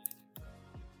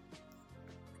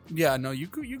 Yeah, no, you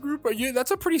grew.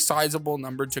 That's a pretty sizable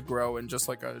number to grow in just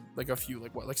like a few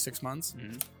 6 months,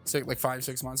 like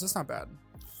 5-6 months. That's not bad.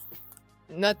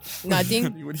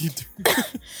 Nothing. What do you do?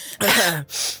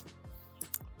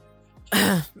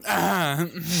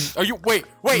 Are you wait?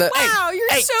 Wow, you're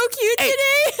so cute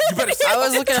today. You better. I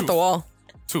was looking at the wall.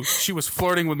 Tooth, she was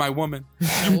flirting with my woman.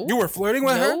 You were flirting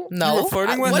with her? No. You were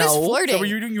flirting with What her? is No. flirting? What were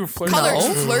you doing? You were flirting Colors.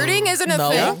 with her? Flirting isn't a No.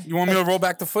 thing. You want me to roll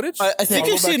back the footage? I think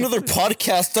I'll I see go back another to-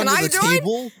 podcast under I the join?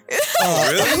 table.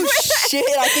 Really? Shit,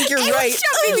 I think you're right.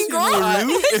 Shut me, girl.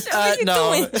 What are you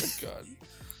no. doing? God.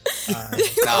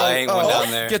 Nah, I ain't going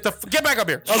down there. Get back up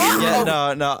here.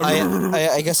 Yeah, no.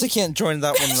 I guess I can't join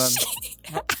that one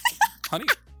then. Honey,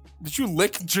 did you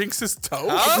lick Jinx's toe?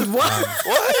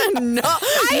 What? No.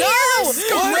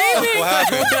 Screaming. I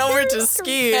went over to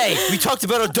ski. Hey, we talked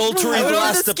about adultery I in the went over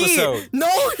last to ski. episode. No.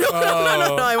 I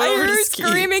went I over heard to her ski.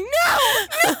 screaming, no,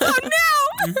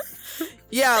 no.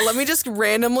 Yeah, let me just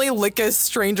randomly lick a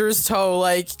stranger's toe.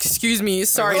 Like, excuse me,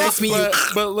 sorry, nice to meet you.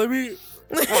 But let me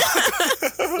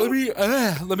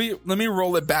let me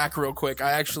roll it back real quick.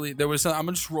 I'm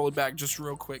gonna just roll it back just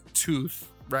real quick. Tooth,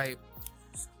 right?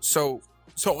 So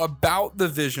about the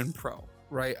Vision Pro,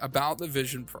 right? About the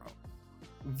Vision Pro.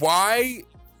 Why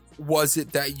was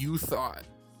it that you thought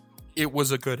it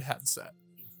was a good headset?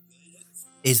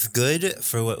 It's good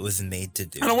for what was made to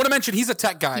do. And I want to mention he's a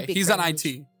tech guy. Big He's on brain.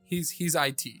 IT. He's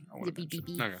IT. I wanna mention.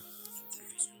 Okay.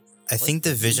 I think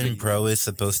the Vision Pro is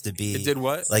supposed to be It did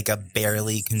what? like a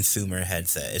barely consumer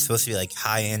headset. It's supposed to be like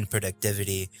high-end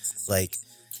productivity. Like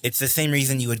it's the same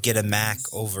reason you would get a Mac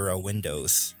over a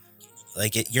Windows.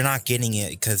 Like you're not getting it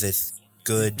because it's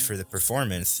good for the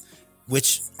performance,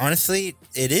 which honestly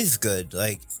it is good.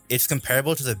 Like it's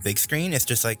comparable to the big screen. It's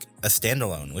just like a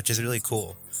standalone, which is really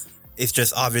cool. It's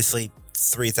just obviously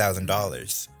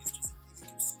 $3,000.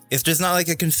 It's just not like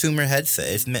a consumer headset.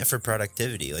 It's meant for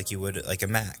productivity, like you would like a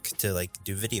Mac to like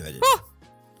do video editing. Oh,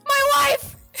 my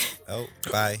wife. Oh,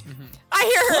 bye. I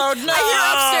hear her. Oh, no. I hear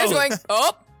her upstairs going,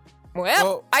 oh,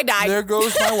 well, I died. There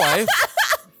goes my wife.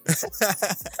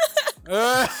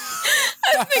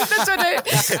 I think that's what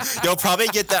I. You'll probably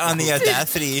get that on the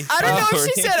Audacity. I don't know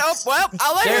if she said, "Oh, well,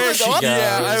 I'll let her go."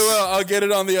 Yeah, I will. I'll get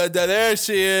it on the there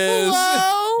she is.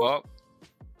 Hello. Well,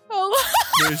 Hello.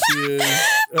 There she is.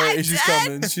 All right, she's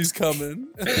coming. She's coming.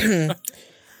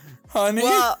 Honey.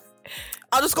 Well,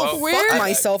 I'll just go fuck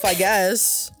myself, I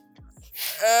guess.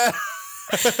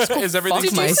 Is everything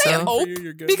Did you say myself. "oh"?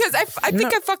 You're good. Because I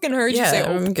think I fucking heard you say Yeah,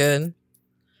 "oh." I'm good.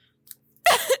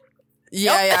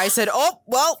 Yeah, I said, "Oh,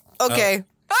 well, okay."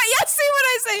 Oh yeah, see what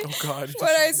I say? Oh God.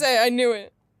 What I say? I knew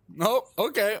it. Oh,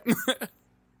 okay.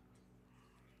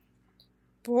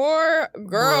 Poor girl.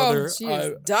 Brother, She's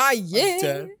I'm dying.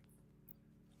 dead.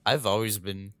 I've always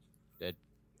been dead.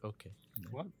 Okay.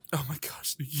 Oh my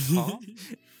gosh.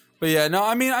 But yeah, no,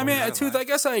 I mean, that Tooth, line. I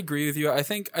guess I agree with you. I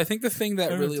think the thing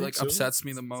that really think like so. upsets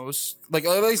me the most, like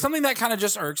something that kind of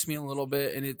just irks me a little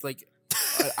bit, and it's like,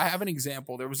 I have an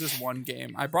example. There was this one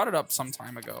game I brought it up some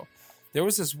time ago. There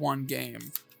was this one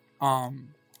game,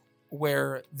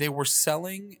 where they were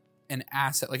selling an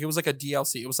asset, like it was like a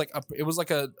DLC. It was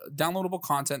like a downloadable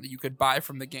content that you could buy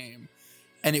from the game,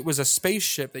 and it was a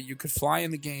spaceship that you could fly in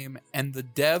the game, and the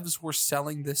devs were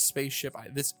selling this spaceship,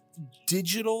 this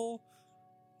digital.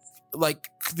 Like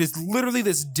this, literally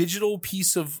this digital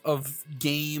piece of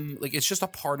game, like it's just a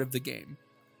part of the game,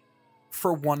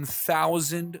 for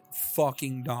 $1,000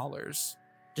 fucking dollars.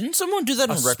 Didn't someone do that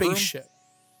A on Rec Room? spaceship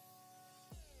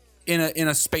in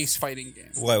a space fighting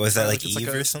game. What was that, like It's Eve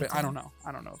a or something? I don't know.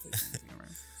 I don't know if they did anything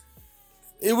around.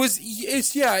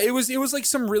 It was like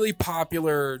some really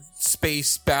popular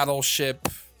space battleship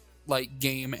like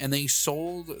game, and they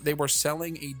were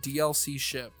selling a DLC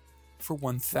ship for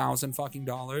 $1,000 fucking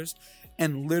dollars,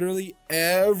 and literally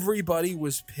everybody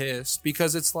was pissed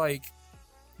because it's like,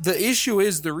 the issue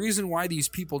is, the reason why these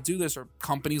people do this, or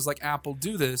companies like Apple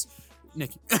do this,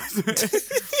 Nikki.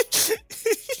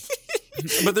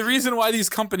 But the reason why these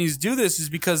companies do this is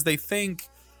because they think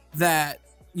that,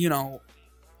 you know,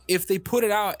 if they put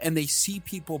it out and they see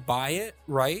people buy it,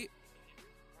 right,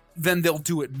 then they'll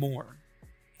do it more.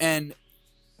 And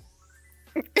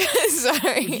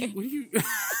Sorry. what do you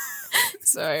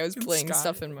Sorry, I was playing Scott.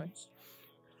 stuff in my.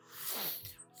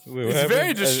 it's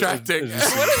very distracting.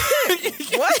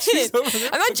 What?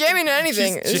 I'm not jamming to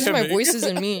anything. She's This is my jamming. voices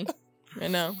and me. I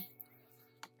know.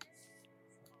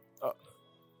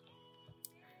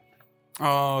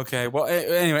 Oh, okay. Well,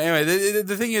 anyway,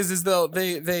 the thing is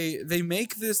they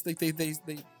make this, like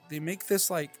they make this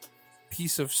like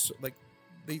piece of, like,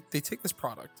 they take this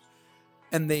product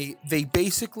and they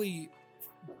basically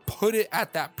put it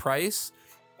at that price,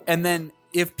 and then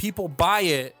if people buy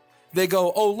it, they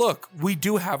go, oh look, we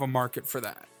do have a market for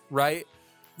that, right?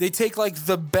 They take like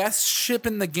the best ship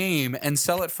in the game and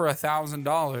sell it for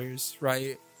 $1,000,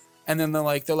 right? And then they're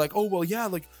like, oh well, yeah,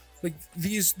 like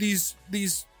these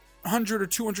 100 or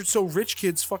 200 so rich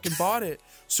kids fucking bought it,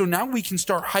 so now we can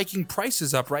start hiking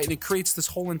prices up, right? And it creates this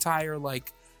whole entire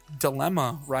like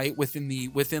dilemma, right,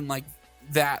 within like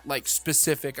that like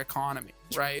specific economy,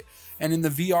 right? And in the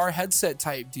VR headset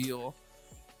type deal,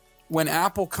 when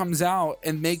Apple comes out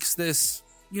and makes this,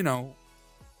 you know,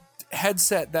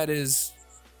 headset that is,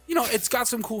 you know, it's got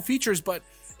some cool features, but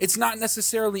it's not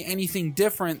necessarily anything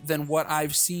different than what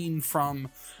I've seen from,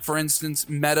 for instance,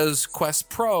 Meta's Quest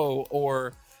Pro,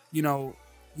 or you know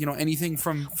anything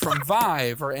from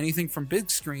Vive, or anything from Big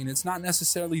Screen. It's not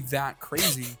necessarily that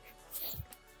crazy,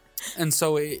 and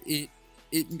so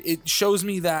it shows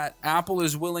me that Apple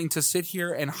is willing to sit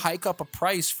here and hike up a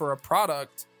price for a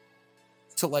product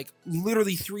to like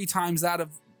literally 3 times that of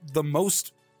the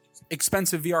most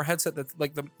expensive VR headset that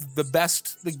like the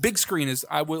best, like Big Screen is,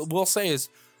 I will say, is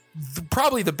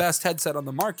probably the best headset on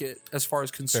the market as far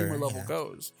as consumer level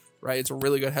goes, right? It's a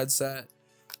really good headset.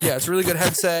 Yeah, it's a really good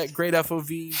headset, great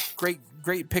FOV, great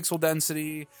pixel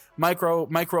density, micro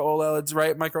OLEDs,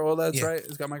 right? Micro OLEDs, Yeah. right?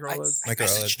 It's got micro OLEDs. Micro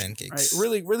OLED pancakes.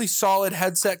 Right, really solid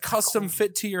headset, custom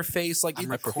fit to your face. Like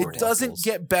it doesn't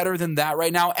get better than that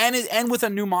right now. And with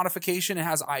a new modification, it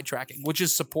has eye tracking, which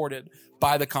is supported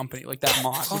by the company, like that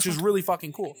mod, which is really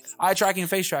fucking cool. Eye tracking and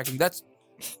face tracking.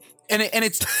 And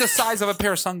it's the size of a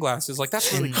pair of sunglasses. Like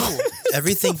that's really cool.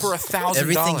 Everything For $1,000.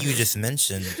 Everything you just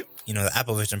mentioned, you know, the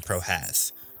Apple Vision Pro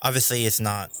has. Obviously, it's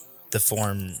not the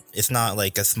form. It's not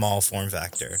like a small form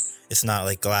factor. It's not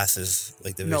like glasses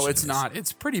like the Vision. No, it's is. not.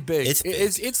 It's pretty big. It's big.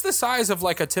 It's the size of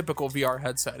like a typical VR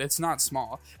headset. It's not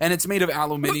small, and it's made of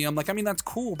aluminium. Like, I mean, that's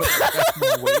cool, but that's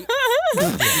more weight. You know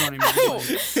what I mean?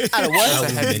 Like, Out of what?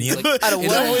 it's a heavy- Aluminium? like, Out of in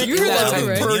what? that- You in heard that that type too, of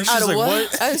right? purge. Out of like,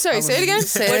 what? I'm sorry. Say it again.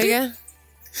 Say it again.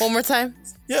 One more time.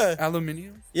 Yeah.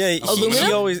 Aluminium. Yeah,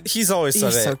 he's always said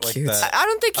He's it so like cute. that. I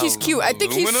don't think he's cute. I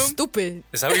think he's Aluminum? stupid.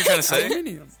 Is that what you're trying to say?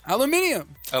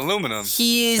 Aluminium. Aluminum.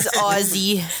 He is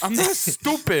Aussie. I'm not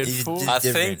stupid, fool. I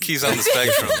think he's on the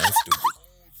spectrum.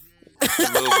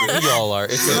 A little bit. We all are.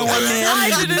 It's okay.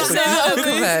 I didn't say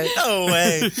that. No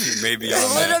way. Maybe on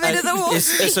that.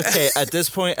 It's okay. At this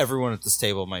point, everyone at this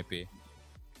table might be.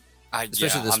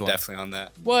 Especially this I'm one. definitely on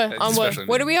that. What? On what? Especially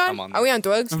What are we I'm on? that. Are we on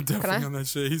drugs? I'm Can definitely I? on that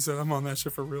shit. He said I'm on that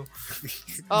shit for real. The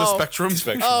Oh. spectrum.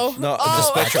 Oh. No, the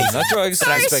oh. spectrum, not drugs. The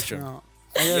Sorry. spectrum. No.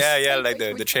 Yeah, like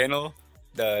the channel,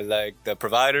 the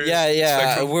provider.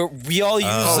 Yeah. Spectrum. We all use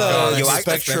God. the Yo, I got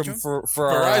spectrum Spectrum? for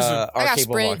Verizon. our I got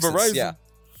cable Sprint. boxes. Verizon. Yeah.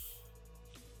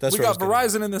 That's We where I got was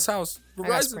gonna- Verizon in this house. I got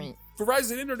Verizon. Sprint.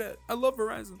 Verizon Internet. I love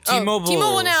Verizon. Oh, T-Mobile.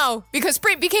 T-Mobile now because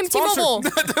Sprint became T-Mobile.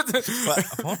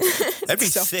 That'd be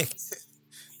sick.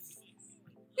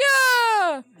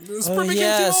 Yeah, Sprint became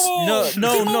yes. T-Mobile.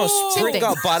 No. T-Mobile. Sprint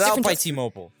got bought out Different by t-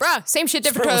 T-Mobile. bruh, same shit,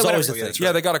 different Sprint was toilet. always Whatever. a thing.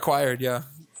 Yeah, they got acquired. Yeah.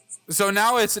 So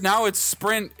now it's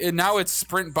Sprint. Now it's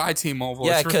Sprint by T-Mobile.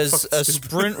 Yeah, It's really because fucking stupid.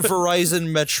 Sprint, Verizon,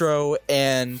 Metro,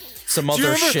 and some Do you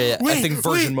other remember- shit. I wait, think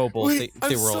Virgin wait, Mobile. wait, They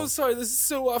I'm were so all. sorry. This is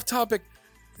so off topic.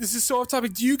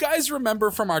 Do you guys remember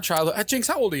from our childhood? Jinx,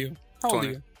 how old are you? How old 20.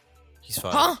 are you? He's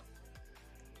fine. Huh?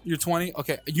 You're 20?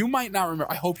 Okay. You might not remember.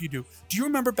 I hope you do. Do you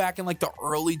remember back in like the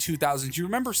early 2000s? Do you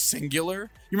remember Singular?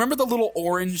 You remember the little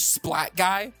orange splat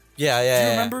guy? Yeah. Do you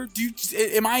remember? Do you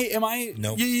am I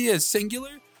Nope. Yeah, Singular?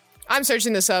 I'm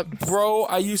searching this up. Bro,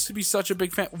 I used to be such a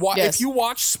big fan. Yes. If you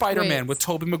watch Spider-Man Wait. with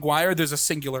Tobey Maguire, there's a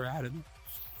Singular ad in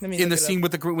Let me in the look it scene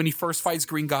up. with when he first fights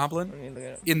Green Goblin. Let me look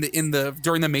it up. In the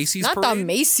during the Macy's Not parade. the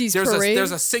Macy's there's parade.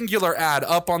 there's a Singular ad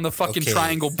up on the fucking Okay.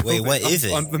 triangle Wait, building what is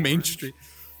it? on the main street.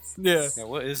 Yeah. Yeah,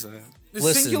 what is that?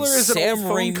 Listen, Singular is an Sam old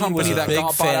phone Raimi company was a that big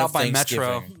got fan bought of out by Metro.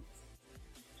 Thanksgiving.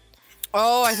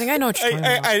 Oh, I think I know what you're talking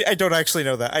about. I don't actually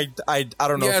know that. I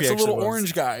don't know Yeah, if it's he a little actually was.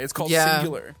 orange guy. It's called Yeah.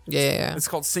 Singular. Yeah. It's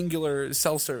called Singular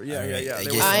Seltzer. Yeah. They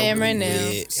were I a am right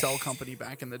now. cell company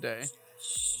back in the day.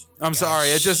 I'm sorry.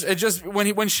 It just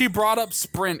when she brought up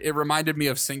Sprint, it reminded me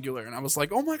of Singular, and I was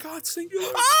like, oh my god, Singular.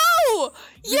 Oh,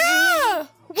 yeah.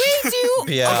 We do.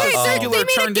 Yeah, Okay, they Singular made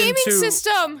a turned gaming into-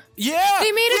 system. Yeah,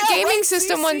 They made a yeah, gaming right.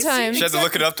 system one time. She had to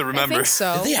look it up to I remember. think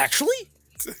so. Did they actually?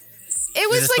 It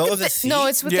was it like spelled with a C? no,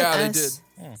 it's with Yeah, an they S.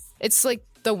 did. It's like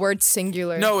the word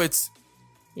singular. No, it's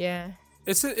Yeah.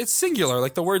 singular,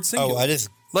 like the word singular. Oh, I just.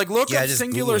 like look yeah, I up just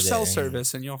Singular Googled it, cell and-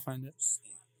 service, and you'll find it.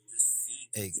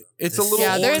 Hey, It's a this- little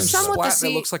Yeah, there's orange some with the splat C.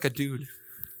 that looks like a dude.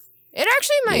 It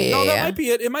actually might. No, that Yeah. might be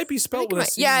it. It might be spelled think with a it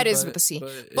might- C. yeah, it is but- with a C.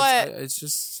 But But- it's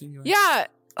just singular. Yeah.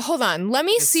 Hold on. Let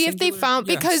me It's see if they singular- found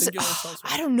yeah, because singular cell service.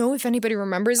 I don't know if anybody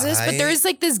remembers this, but there I is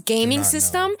like this gaming not know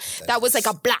system what that was like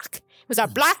a block. It was a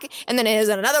block, and then it was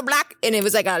another block, and it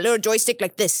was like a little joystick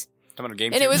like this. I'm on a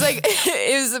game. And it was like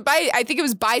it was by I think it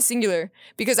was by Singular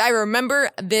because I remember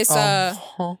this.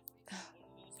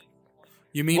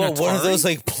 You mean Well, Atari? one of those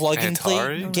like plug and play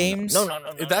Atari? games. No.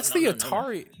 That's the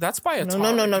Atari. That's by Atari.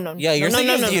 No. Yeah, you're no, thinking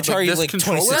no, of no, the no. Atari This like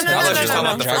controller? 26. No, no, no, Alex no, was no, talking no,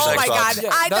 about the no. first Oh my god! Xbox. Yeah,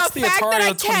 I that's the the fact Atari that I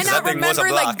on 26. cannot That thing was a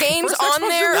remember like block. games First on Xbox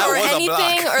there was or a block.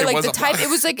 anything or It like was the a type.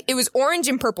 block. It was orange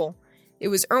and purple. It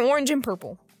was orange and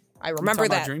purple. I remember talking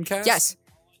that. about Dreamcast? Yes.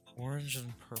 Orange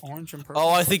and purple. Orange and purple. Oh,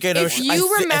 I think I know. If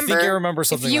you remember, I think I remember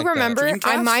something. If you like that. remember, I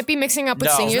Dreamcast? might be mixing up with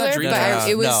No, it's not Singular, but Dreamcast.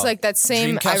 it was No. like that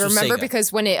same. Dreamcast I was remember Sega.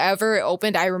 because when it ever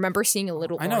opened, I remember seeing a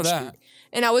little I know orange that. dude.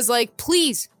 And I was like,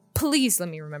 please let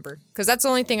me remember because that's the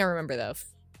only thing I remember of.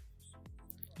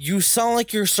 You sound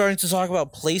like you're starting to talk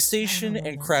about PlayStation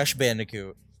and Crash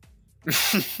Bandicoot.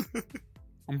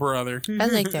 Brother. I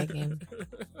like that game.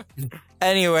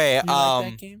 Anyway, You like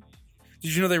that game?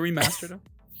 Did you know they remastered them?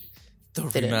 the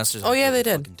They did. remasters. Oh, are yeah, they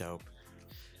pretty did. fucking dope.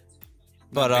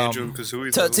 But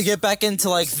Banjo-Kazooie, to get back into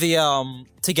like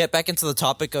the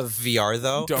topic of VR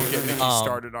though. Don't get me Um,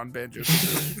 started on Banjo.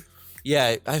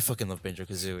 Yeah, I fucking love Banjo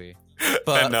Kazooie. I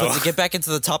But know. to get back into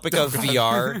the topic of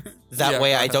VR, that Yeah,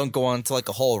 way go I ahead. don't go on to like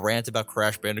a whole rant about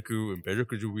Crash Bandicoot and Banjo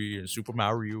Kazooie and Super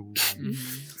Mario.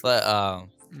 But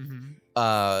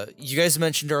you guys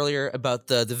mentioned earlier about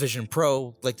the Vision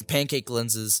Pro, like the pancake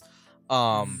lenses.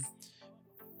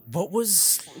 What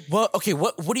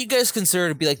do you guys consider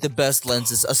to be like the best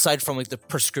lenses aside from like the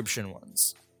prescription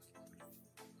ones?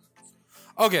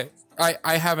 Okay,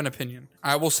 I have an opinion.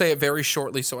 I will say it very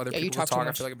shortly so other Yeah, you people will talk too talk. I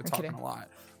much. feel like I've been I'm talking kidding. a lot.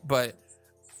 But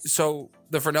so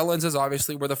the Fresnel lenses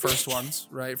obviously were the first ones,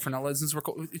 right? Fresnel lenses were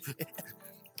cool.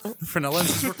 Fresnel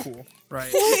lenses were cool,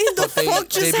 right? What the fuck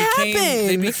just happened?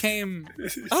 They became.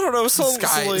 I don't know. So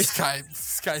This guy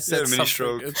said mini something.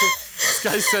 stroke. This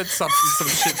guy said some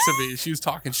shit to me. She was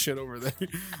talking shit over there.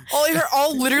 All I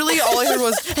heard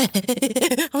was.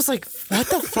 I was like, "What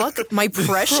the fuck, my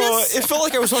precious?" Bro, it felt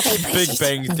like I was watching Big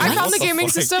Bang Theory. I found What the gaming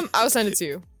fuck? system. I'll send it to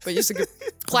you, but just to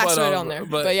plaster it on there.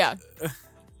 But yeah,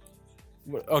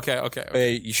 Okay.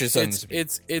 Hey, you should send this to me.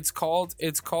 It's called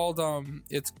they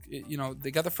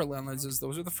got the Fresnel lenses.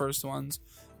 Those are the first ones.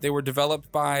 They were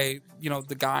developed by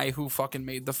the guy who fucking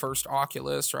made the first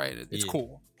Oculus, right? It's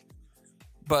cool,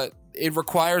 but it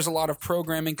requires a lot of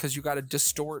programming because you got to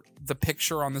distort the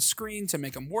picture on the screen to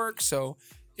make them work. So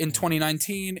in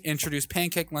 2019, introduced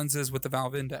pancake lenses with the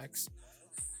Valve Index.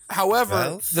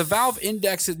 However, the Valve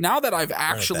Index is now that I've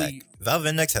actually Valve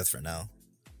Index has Fresnel.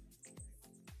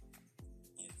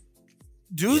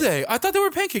 Do they? I thought they were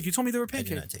pancake. You told me they were I did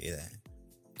pancake. not tell you that.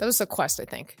 that was the Quest, I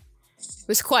think. It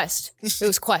was Quest. It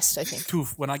was Quest, I think.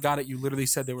 Toof, when I got it, you literally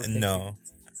said they were pancake. No.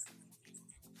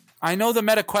 I know the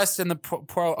Meta Quest and the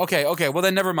Pro. Okay. Well,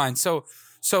 then never mind. So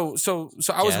I was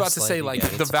about to say Gaslighting like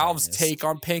at the its Valve's finest. take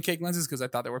on pancake lenses because I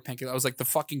thought they were pancake. I was like the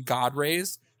fucking God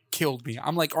rays killed me.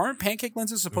 I'm like, aren't pancake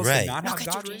lenses supposed to Right. not have Look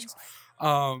at God your rays?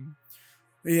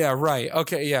 Yeah, right.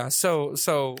 Okay, yeah. So,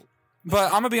 but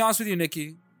I'm gonna be honest with you,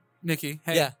 Nikki. Hey,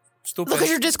 Yeah. stupid. Look at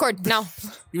your Discord now.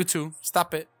 You too.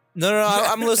 Stop it. No,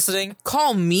 I'm listening.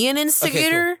 Call me an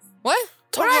instigator. What?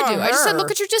 Talk What did I do? about I just said her.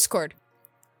 look at your Discord.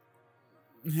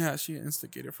 Yeah, she an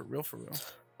instigator for real.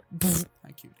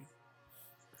 Hi,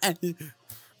 cutie.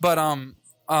 But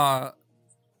I'll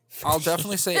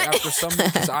definitely say after some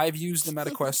because I've used the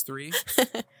MetaQuest 3.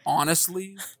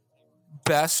 Honestly,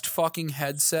 best fucking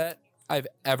headset I've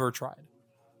ever tried.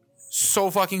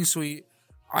 So fucking sweet.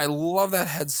 I love that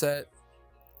headset.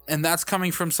 And that's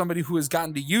coming from somebody who has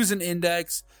gotten to use an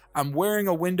Index. I'm wearing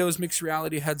a Windows mixed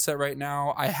reality headset right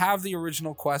now. I have the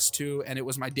original Quest 2, and it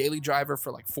was my daily driver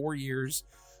for like 4 years.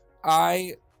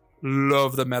 I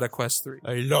love the MetaQuest 3.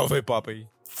 I love it, Poppy.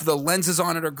 The lenses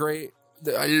on it are great.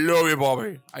 I love it,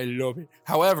 Bobby. I love it.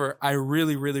 However, I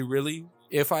really, really, really,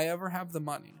 if I ever have the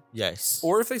money, Yes.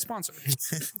 or if they sponsor,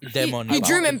 Demon. You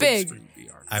dream it big.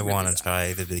 I want to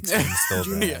try the big screen so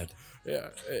bad. Yeah.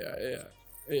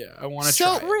 I want to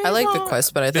So- try. I like the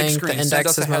Quest, but I Big think screen. the Send Index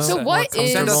us a is more headset. So what Send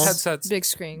us comfortable. headsets. Big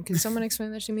screen. Can someone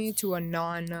explain that to me? To a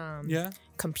non Yeah.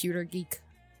 computer geek.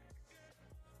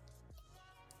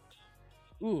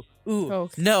 Ooh. Oh.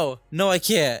 No, I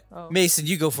can't. Oh. Mason,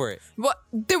 you go for it. What?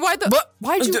 Then why'd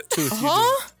you? Tooth, you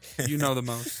Huh? do. You know the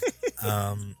most.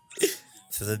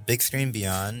 So the big screen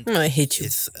beyond I'm gonna hate you.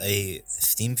 is a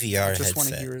Steam VR I just want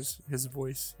to headset. hear his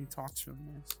voice. He talks really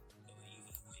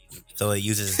nice. So it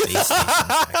uses base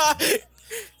station.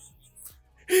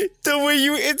 The way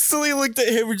you instantly looked at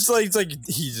him, it's like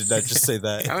he did not just say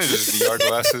that. I don't need the VR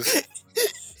glasses.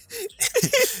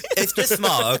 It's just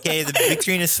small, okay? The big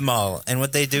screen is small, and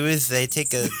what they do is they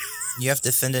take a. You have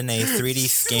to send in a 3D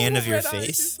scan of your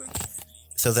face,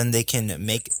 so then they can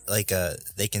make they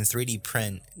can 3D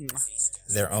print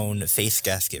their own face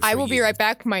gasket. I for will be you. right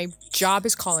back. My job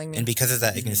is calling me. And because of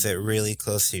that, it can sit really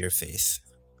close to your face.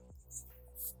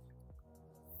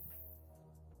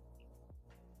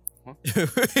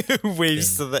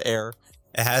 Waves to the air.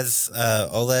 It has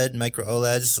OLED, micro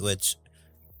OLEDs, which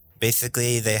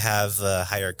basically they have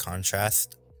higher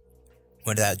contrast.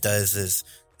 What that does is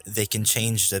they can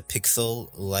change the pixel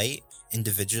light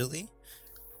individually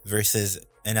versus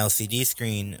an LCD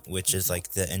screen, which is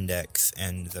like the Index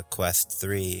and the Quest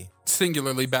 3.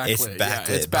 Singularly backlit. It's yeah, backlit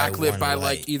it's by backlit one by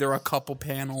light. like either a couple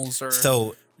panels or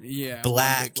So yeah,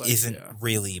 black one big light, isn't yeah.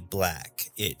 really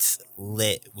black. It's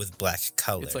lit with black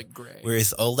color. It's like gray.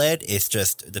 Whereas OLED, it's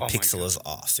just the Oh my pixel God. is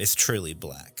off. It's truly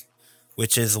black,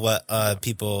 which is what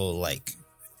people like.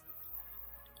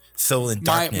 Soul in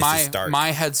Darkness is dark.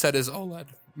 My headset is OLED.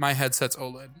 My headset's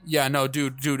OLED. Yeah, no,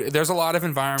 dude. There's a lot of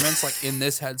environments like in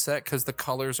this headset because the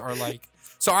colors are like.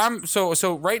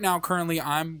 So right now, currently,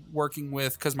 I'm working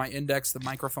with because my Index, the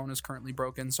microphone is currently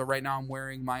broken. So right now, I'm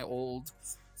wearing my old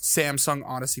Samsung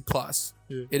Odyssey Plus.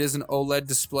 Yeah. It is an OLED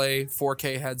display,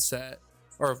 4K headset,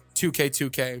 or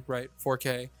 2K, right?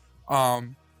 4K.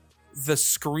 The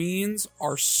screens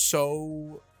are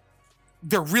so.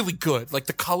 They're really good. Like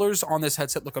the colors on this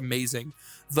headset look amazing.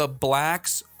 The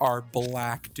blacks are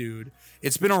black, dude.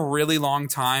 It's been a really long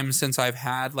time since I've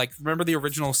had remember the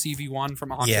original CV1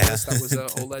 from Oculus Yeah. that was an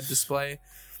OLED display?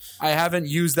 I haven't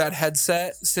used that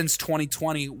headset since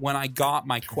 2020 when I got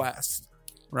my Quest,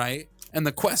 right? And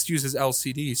the Quest uses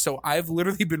LCD. So I've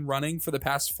literally been running for the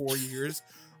past 4 years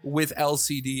with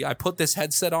LCD. I put this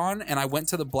headset on and I went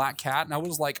to the Black Cat and I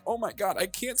was like, "Oh my god, I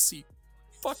can't see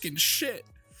fucking shit.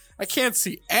 I can't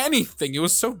see anything. It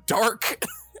was so dark.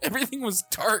 Everything was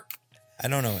dark. I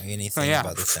don't know anything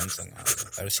about the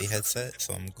Samsung Odyssey headset,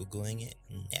 so I'm Googling it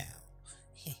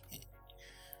now.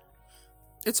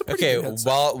 It's a pretty good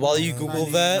headset. While you Google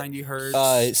 90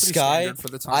 hertz, Sky, for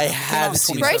the time. I have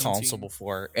seen Right? this console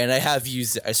before, and I have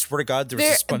used it. I swear to God, there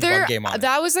was a SpongeBob game on it.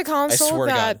 That was the console swear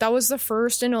to God. that was the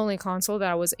first and only console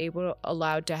that I was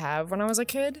allowed to have when I was a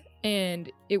kid,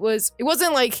 and it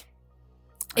wasn't like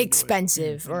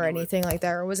expensive or anything like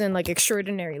that. Or it wasn't like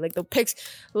extraordinary. Like the pics,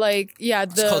 like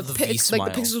called the V-Smile.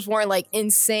 the pixels weren't like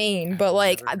insane, but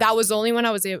like that was the only one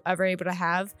I was ever able to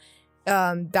have.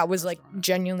 That was like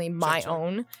genuinely my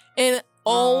own, and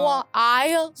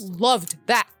I loved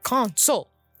that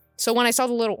console. So when I saw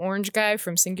the little orange guy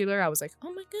from Singular, I was like,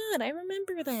 oh my god, I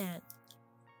remember that.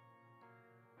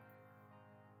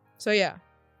 So yeah,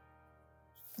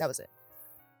 that was it.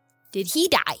 Did he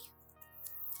die?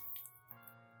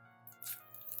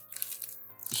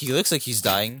 He looks like he's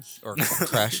dying or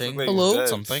crashing. Hello?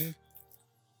 Something.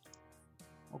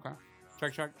 Okay.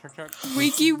 Check.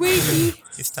 Wiki.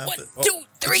 It's time for, 2,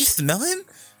 3. Did you smell him?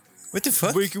 What the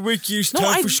fuck? Wiki, it's No,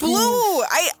 I blew.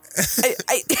 I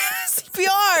CPR.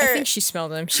 I think she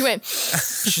smelled him. She went.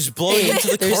 She's blowing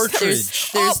into the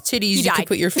cartridge. There's titties he you died. can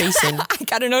put your face in. I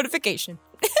got a notification.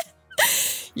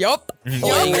 Yup.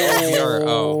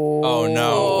 Oh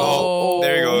no. Oh,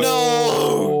 there he goes. No.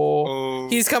 Oh,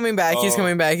 He's coming back. He's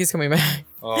coming back.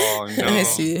 oh no. I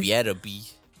see. Better be.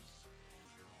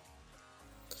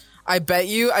 I bet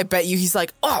you. He's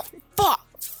like, oh fuck.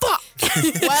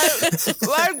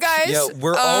 Well, guys. Yeah,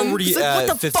 we're already it's like, at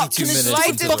what the fuck? 52 Can I minutes. slide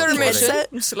into the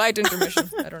recording. Slight intermission.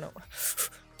 I don't know.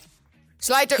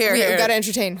 Slight. Here, We here. gotta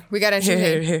entertain. We gotta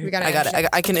entertain. Here. We gotta. I got it.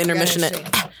 I can intermission it.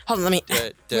 entertain. Hold on, let me.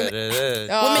 Women can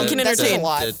that's entertain. a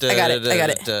lot. I got it.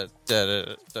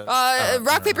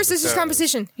 Rock paper scissors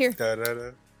competition. Here.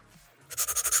 Da-da-da.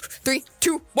 3,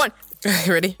 2, 1.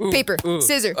 You ready? Paper,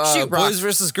 scissors, shoot. Boys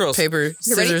versus girls. Paper, You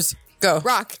ready? scissors, go.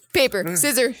 Rock, paper,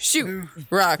 scissors, shoot.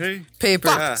 Rock, paper,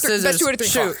 Fuck. scissors, Best 2 out of 3.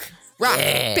 shoot. Rock,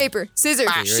 paper, scissors,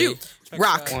 shoot.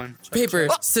 Rock, One. paper,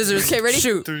 scissors, Okay, ready?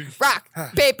 shoot. Rock,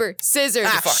 paper, scissors,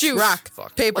 shoot. Rock,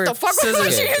 paper, What the fuck?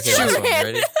 scissors, Okay, shoot.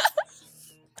 Ready?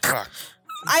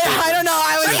 I don't know.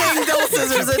 I was saying double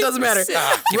scissors. It doesn't matter.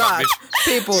 Rock,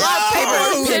 paper,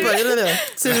 paper,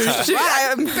 scissors, shoot.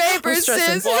 Paper, I'm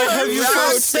stressing. scissors, Why have you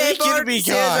Rock, forsaken me,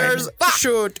 scissors,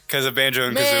 shoot. Because of Banjo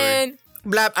and Kazooie. Man.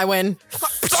 Blap, I win.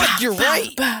 Fuck, you're right.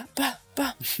 Ooh, I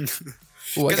Because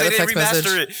got they a didn't text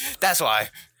remaster message. it. That's why.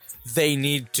 They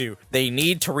need to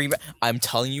I'm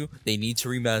telling you, they need to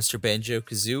remaster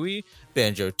Banjo-Kazooie,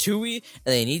 Banjo-Tooie,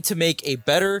 and they need to make a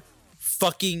better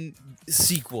fucking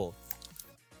sequel.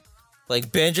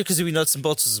 Like, Banjo-Kazooie Nuts and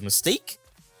Bolts was a mistake.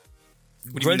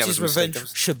 What do you mean that was Reggie's a mistake? Revenge That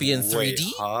was- should be in 3D.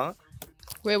 Wait, huh?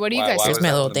 Wait, what do you Why- guys why say? was Here's my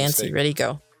that little one a dancey. mistake? Ready,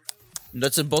 go.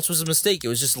 Nuts and Bolts was a mistake. It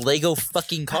was just Lego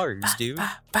fucking cars, dude.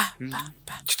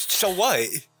 So what?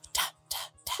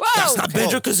 Whoa! That's not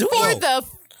Banjo-Kazooie. For the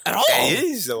At all. It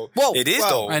is though. Whoa. It is Whoa.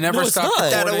 though. I never No, it's stopped not.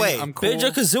 recording. That away. I'm cool.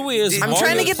 Banjo-Kazooie is I'm Mario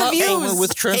trying to get the platformer views.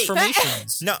 with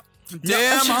transformations. No.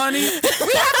 Damn, honey. we have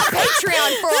a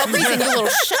Patreon for a reason, you little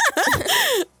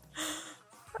shit.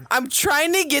 I'm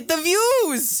trying to get the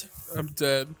views. I'm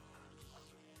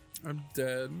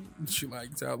dead. She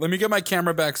lags out. Let me get my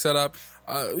camera back set up.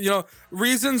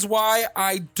 Reasons why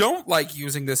I don't like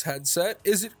using this headset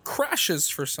is it crashes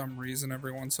for some reason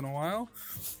every once in a while.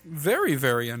 Very,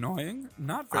 very annoying.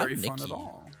 Not very I'm fun Nikki. at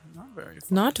all. Not very fun.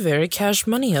 Not very cash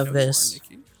money of There you are, this.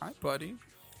 Nikki. Hi, buddy.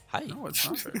 Hi. No, it's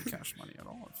not very cash money at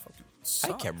all. It fucking Hi,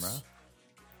 sucks. camera.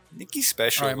 Nikki's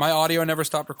special. All right, my audio never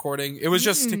stopped recording. It was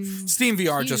just Steam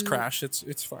VR just cute. crashed.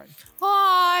 It's fine.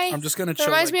 Hi. I'm just gonna It chill.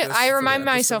 reminds like me. this I for the remind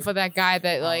myself episode. of that guy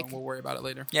that like We'll worry about it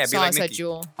later. Yeah, be saw like us at Nikki.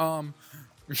 Jewel.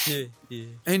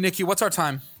 Hey Nikki, what's our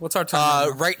time? What's our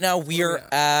time? Right now we are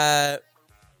at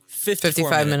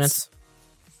 55 minutes.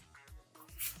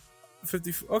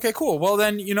 50. Okay, cool. Well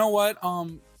then, you know what?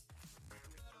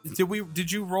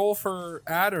 Did you roll for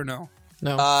ad or no?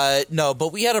 No. No,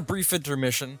 but we had a brief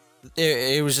intermission.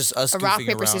 It was just us A rock goofing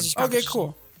paper around. scissors. Okay, competition.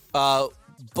 cool. But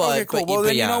Okay, cool. but, Well but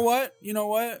then, yeah. you know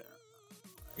what?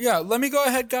 Yeah, let me go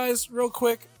ahead, guys, real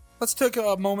quick. Let's take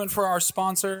a moment for our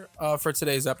sponsor for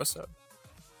today's episode.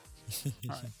 All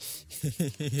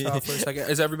right. For a second,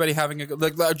 is everybody having a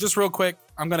good? Like, just real quick,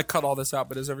 I'm gonna cut all this out.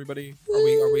 But is everybody?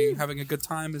 Are we having a good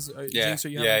time? Yeah, Jinx, are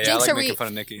you yeah, yeah. I Jinx, like are making we- fun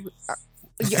of Nikki.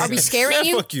 Are we scaring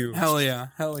you? Fuck you. Hell yeah,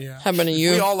 hell yeah. How many of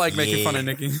you? We all like making fun of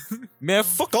Nikki. Man,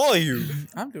 fuck all of you.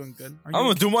 I'm doing good. Are I'm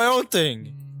gonna do my own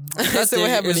thing. That's what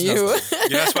happened to is you. nothing.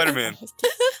 You're not Spider-Man.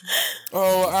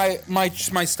 Oh, my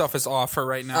stuff is off for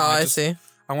right now. Oh, I see.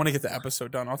 I want to get the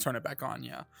episode done. I'll turn it back on.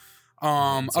 Yeah.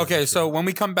 Okay. So when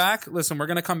we come back, listen, we're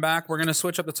gonna come back. We're gonna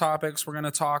switch up the topics. We're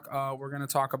gonna talk. We're gonna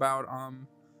talk about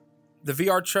the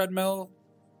VR treadmill.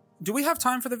 Do we have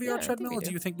time for the VR treadmill, or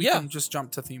do you think we can just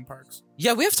jump to theme parks?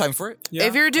 Yeah, we have time for it. Yeah?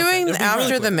 If you're doing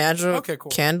after the Magic cool.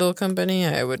 Candle Company,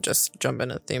 I would just jump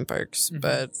into theme parks.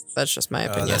 But that's just my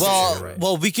opinion.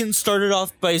 Well, we can start it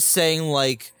off by saying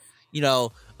like, you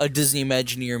know, a Disney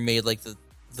Imagineer made like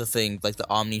the thing, like the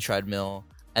Omni treadmill,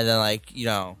 and then like, you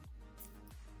know,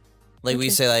 like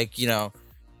we say like, you know,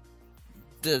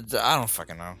 I don't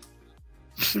fucking know.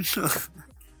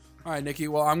 All right, Nikki.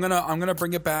 Well, I'm gonna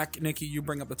bring it back. Nikki, you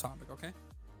bring up the topic, okay?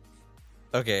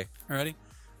 Okay. Ready?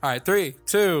 All right, 3,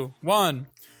 2, 1.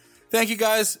 Thank you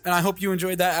guys, and I hope you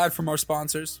enjoyed that ad from our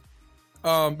sponsors.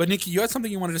 But Nikki, you had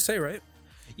something you wanted to say, right?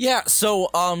 Yeah. So,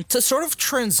 to sort of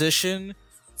transition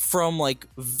from like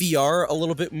VR a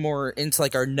little bit more into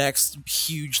like our next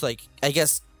huge, like I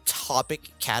guess, topic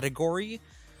category.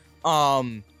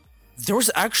 There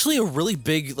was actually a really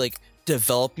big like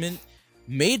development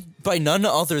made by none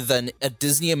other than a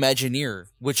Disney Imagineer,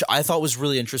 which I thought was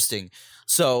really interesting.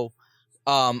 So,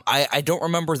 I don't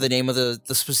remember the name of the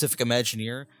specific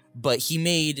Imagineer, but he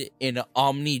made an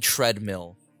Omni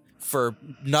treadmill for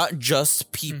not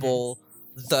just people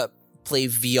that play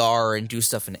VR and do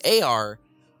stuff in AR,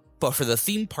 but for the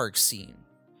theme park scene.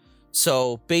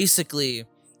 So basically,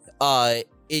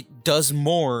 it does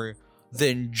more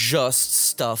than just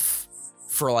stuff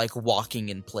for like walking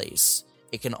in place.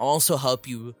 It can also help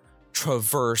you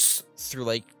traverse through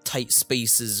like tight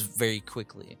spaces very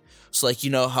quickly. So like, you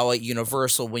know how at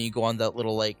Universal when you go on that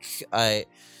little like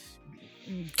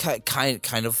kind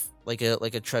of like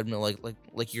a treadmill,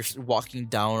 like you're walking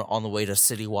down on the way to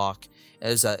City Walk,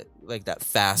 as that like that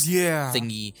fast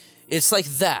thingy. It's like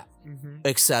that,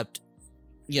 except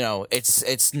you know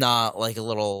it's not like a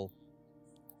little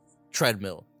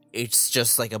treadmill. It's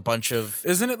just like a bunch of...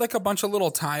 Isn't it like a bunch of little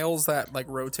tiles that like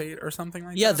rotate or something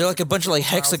like that? Yeah, they're like a bunch of like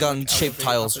hexagon-shaped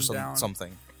tiles or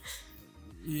something.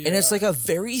 Yeah. And it's like a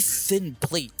very thin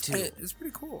plate, too. It's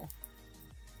pretty cool.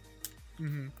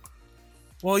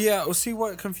 Well, yeah, well, see,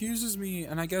 what confuses me,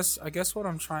 and I guess what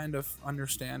I'm trying to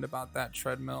understand about that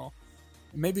treadmill,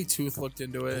 maybe Tooth looked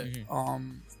into it,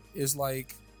 is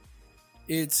like,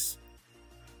 it's...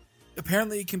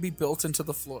 Apparently it can be built into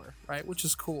the floor, right? Which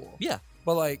is cool. Yeah.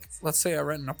 But like, let's say I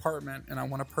rent an apartment and I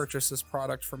want to purchase this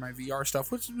product for my VR stuff,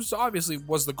 which was obviously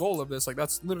was the goal of this. Like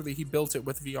that's literally, he built it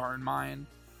with VR in mind.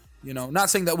 You know, not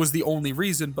saying that was the only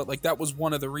reason, but like that was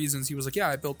one of the reasons. He was like, yeah,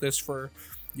 I built this for,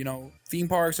 you know, theme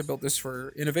parks. I built this for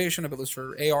innovation. I built this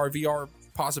for AR, VR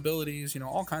possibilities, you know,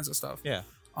 all kinds of stuff. Yeah.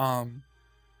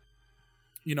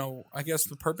 You know, I guess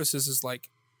the purpose is like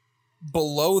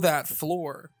below that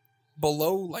floor,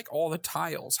 below like all the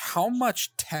tiles, how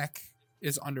much tech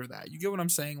is under that? You get what I'm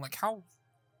saying? Like how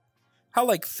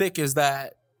like thick is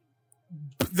that,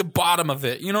 the bottom of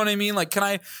it? You know what I mean? Like can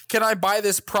I buy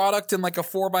this product in like a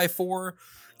 4x4,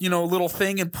 you know, little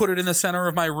thing and put it in the center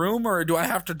of my room, or do I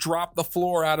have to drop the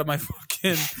floor out of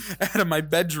my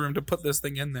bedroom to put this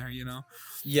thing in there, you know?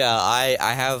 Yeah,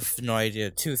 I have no idea.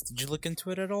 Tooth, did you look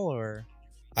into it at all, or?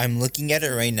 I'm looking at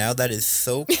it right now. That is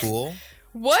so cool.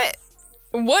 What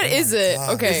is it?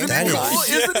 God, Okay. that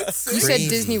is You said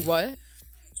Disney what?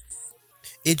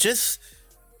 It just...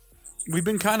 We've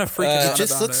been kind of freaking out. It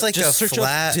just about looks it. like just a search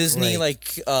flat up Disney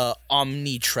like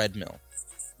Omni treadmill.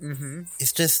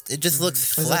 It just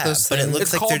looks Is it flat, the but it same? looks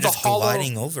It's like they're called the just hollow-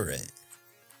 gliding over it.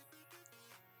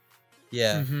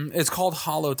 Yeah. It's called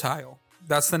Hollow Tile.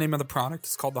 That's the name of the product.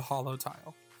 It's called the Hollow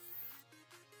Tile.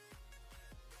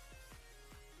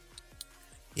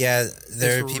 Yeah,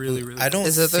 there are It's people. really, really I don't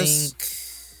Is it think.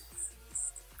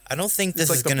 I don't think this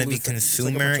like is the going to blue be thing. It's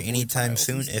like a consumer bunch of blue anytime tiles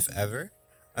soon, and if ever.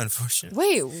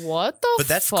 Unfortunately. Wait, what the But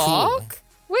that's fuck? cool.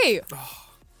 Wait,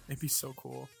 It'd be so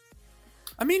cool.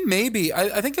 I mean, maybe.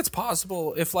 I think it's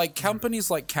possible if like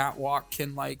companies like Catwalk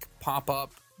can like pop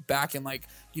up back in like,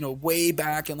 you know, way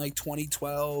back in like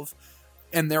 2012,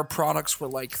 and their products were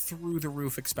like through the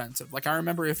roof expensive. Like I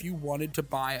remember if you wanted to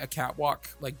buy a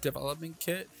Catwalk like development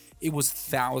kit, it was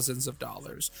thousands of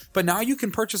dollars. But now you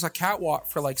can purchase a Catwalk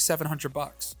for like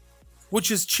 $700, which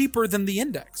is cheaper than the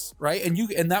Index, right?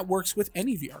 And that works with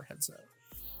any VR headset,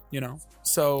 you know.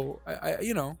 So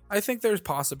I think there's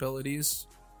possibilities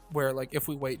where like if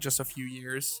we wait just a few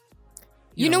years.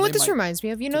 you know what they this might reminds me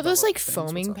of? You know those develop like things.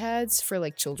 foaming What's up? pads for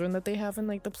like children that they have in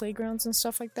like the playgrounds and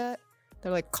stuff like that?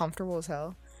 They're like comfortable as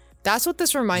hell. That's what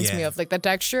this reminds me Yeah. of. Like the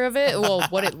texture of it, well,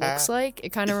 what it looks like. It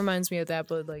kind of reminds me of that,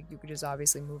 but like you could just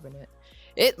obviously move in it.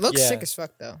 It looks Yeah. sick as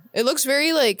fuck though. It looks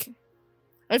very like,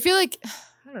 I feel like,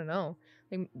 I don't know.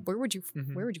 Like, where would you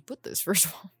put this, first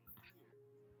of all?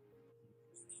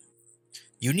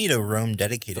 You need a room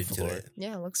dedicated to it.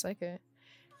 Yeah, it looks like it.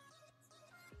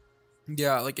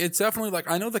 Yeah, like it's definitely like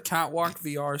I know the Catwalk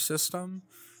VR system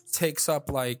takes up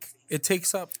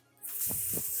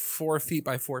 4 feet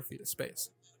by 4 feet of space.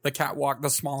 The Catwalk, the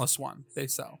smallest one they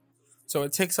sell, so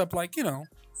it takes up like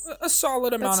a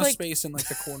solid amount of space in like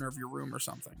the corner of your room or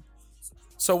something.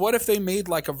 So what if they made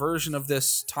like a version of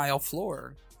this tile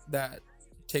floor that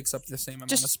takes up the same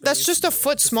amount of space? That's just a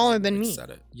foot smaller than me.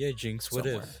 Yeah, Jinx, what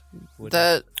if?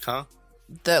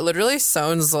 That literally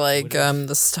sounds like What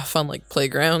the stuff on like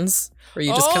playgrounds where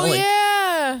you just kind of like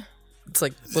yeah. it's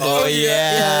like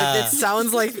yeah. it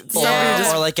sounds like something Yeah. you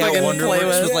just Or like at fucking Wonder play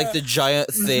Works with. with like the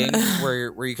giant thing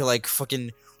where you can like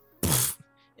fucking and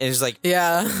it just like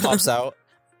Yeah. pops out.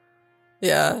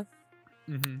 Yeah.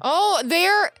 Mm-hmm. They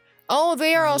are I love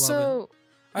also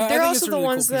I they're think it's also a the really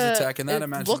ones cool piece of that tech, and that it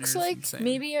Imagineering looks is like insane.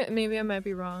 maybe I might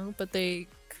be wrong, but they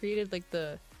created like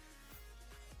the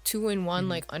 2-in-1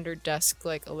 like under desk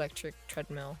like electric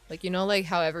treadmill. Like like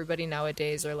how everybody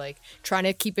nowadays are like trying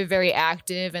to keep it very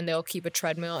active and they'll keep a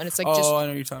treadmill and it's like I just know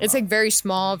what you're talking it's about. like very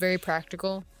small, very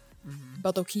practical.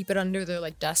 But they'll keep it under their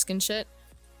like desk and shit.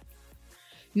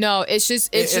 No, it's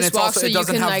just And just walk so it you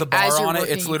doesn't can have like the bar as you're on it.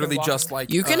 working, It's you literally walk just on.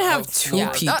 like You can have a 2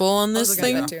 floor. people on I was this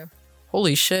looking at thing. that too.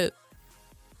 Holy shit.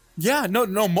 Yeah, no,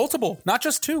 multiple, not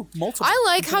just 2, multiple. I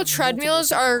like You how can have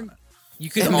treadmills multiple are people on You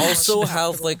can also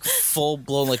have like full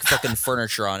blown like fucking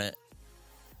furniture on it.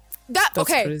 that That's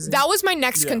okay. crazy. That was my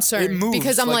next it. concern It moves,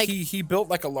 because I'm like he built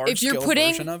like a large if you're scale putting-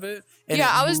 version of it. And yeah,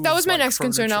 it that moves was my like next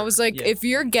concern. I furniture. was like, Yeah. if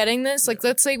you're getting this, like,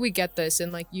 let's say we get this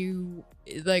and like you,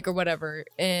 like, or whatever,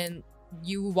 and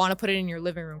you want to put it in your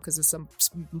living room because it's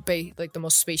like the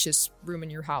most spacious room in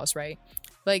your house, right?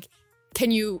 Like,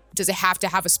 does it have to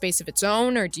have a space of its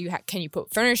own, or can you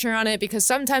put furniture on it? Because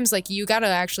sometimes like you gotta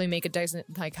actually make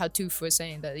like how Toof was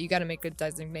saying that you gotta make a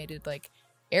designated like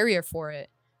area for it.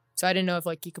 So I didn't know if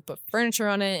like you could put furniture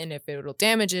on it and if it will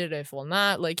damage it, if it will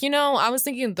not. Like, I was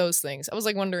thinking of those things. I was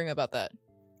like wondering about that.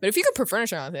 But if you could put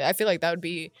furniture on it, I feel like that would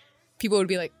be, people would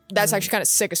be like, that's actually kind of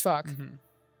sick as fuck.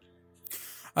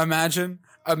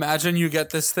 Imagine you get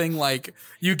this thing like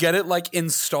you get it like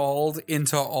installed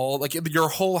into all like your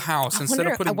whole house. Instead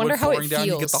of putting wood flooring down,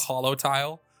 you get the hollow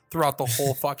tile throughout the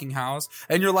whole fucking house.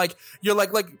 And you're like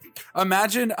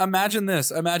imagine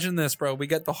this, bro. We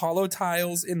get the hollow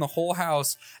tiles in the whole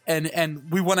house and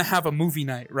we want to have a movie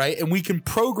night, right? And we can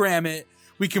program it.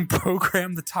 We can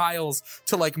program the tiles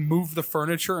to like move the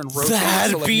furniture and rotate.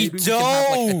 That'd so like be maybe we can have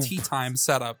like a dope. tea time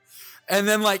setup. And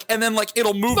then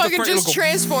it'll move the Fucking furniture. just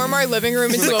transform our living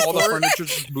room into Like a all the fort. furniture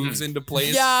just moves into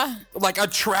place. Yeah. Like a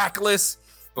trackless.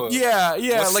 But Yeah,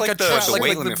 what's, like like, a the track. weight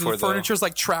Like limit the for it, though? furniture's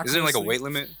like trackless. Is there like a weight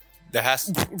limit? There has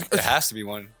to be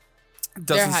one.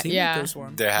 Doesn't seem yeah. like there's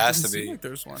one. There has Doesn't to be. seem like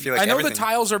there's one. I feel like I know everything- the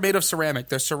tiles are made of ceramic.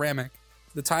 They're ceramic.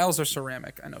 The tiles are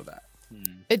ceramic. I know that.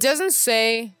 It doesn't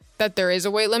say that there is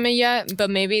a weight limit yet, but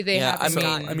maybe they Yeah, have. I So,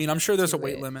 mean- I mean, I'm sure there's a do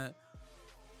weight it. limit.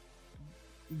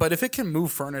 But if it can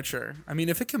move furniture,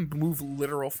 if it can move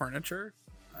literal furniture,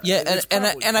 Yeah, it's and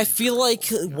probably I pretty feel good.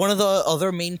 like one of the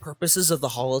other main purposes of the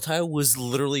holotile was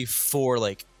literally for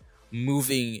like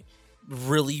moving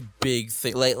really big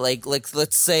thing, like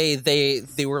let's say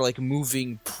they were like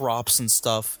moving props and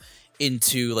stuff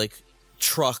into like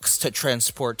trucks to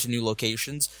transport to new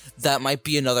locations. That might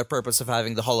be another purpose of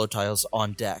having the holotiles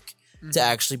on deck to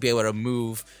actually be able to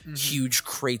move huge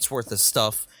crates worth of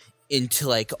stuff into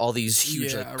like all these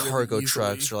huge Yeah, like really cargo easily.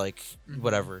 trucks or like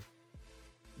whatever.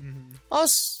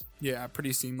 Us. Yeah, pretty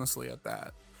seamlessly at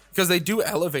that. Because they do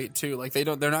elevate too. Like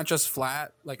they're not just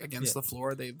flat like against the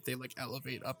floor. They like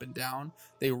elevate up and down.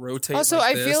 They rotate. Also,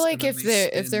 like I this, feel and like then if they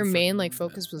their spin for main like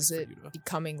movement, focus was like, it for you to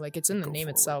becoming like it's in the go name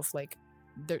forward. itself, like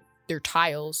they're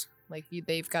tiles. Like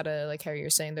they've got to like how you're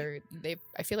saying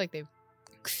I feel like they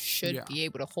should Yeah. be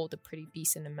able to hold a pretty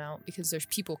decent amount because there's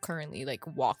people currently like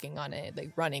walking on it,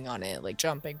 like running on it, like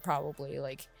jumping probably.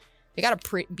 Like they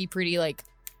gotta be pretty like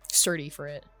sturdy for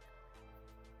it.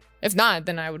 If not,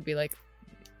 then I would be like,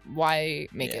 why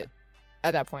make Yeah. it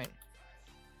at that point?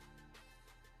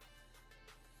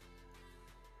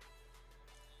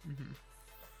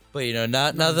 But you know,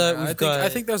 now that we've got, I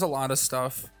think there's a lot of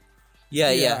stuff.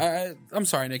 yeah. I'm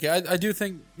sorry, Nikki. I do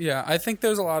think, I think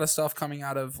there's a lot of stuff coming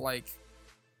out of like,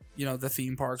 the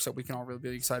theme parks that we can all really be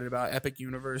excited about. Epic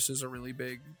Universe is a really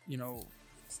big,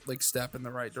 like step in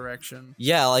the right direction.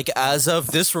 Yeah, like as of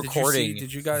this you see- recording,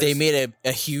 did you guys- they made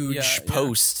a huge Yeah, yeah.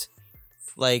 post.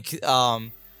 Like,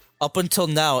 up until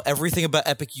now, everything about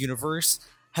Epic Universe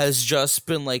has just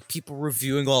been like people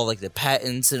reviewing all like the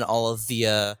patents and all of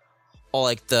the all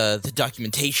like the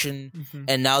documentation,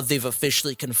 and now they've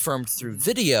officially confirmed through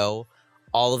video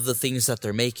all of the things that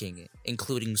they're making,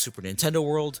 including Super Nintendo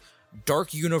World,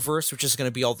 Dark Universe, which is going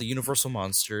to be all the Universal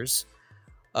monsters,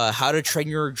 How to Train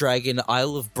Your Dragon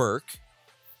Isle of Berk,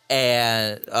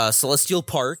 and Celestial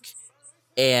Park,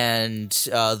 and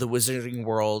the Wizarding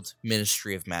World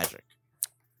Ministry of Magic.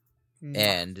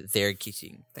 And they're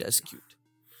getting that's cute.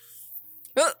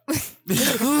 I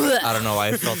don't know why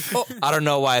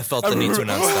I felt the need to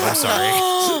announce that. I'm sorry.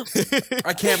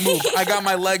 I can't move. I got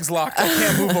my legs locked. I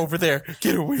can't move over there.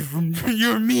 Get away from me.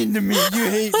 You're mean to me. You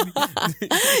hate me.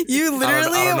 You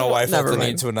literally. I don't know why I felt Never the mind.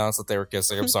 need to announce that they were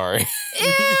kissing. I'm sorry.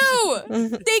 Ew!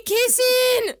 They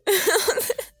kissing!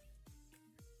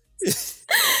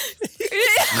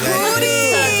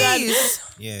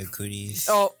 Yeah, cooties.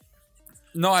 Oh.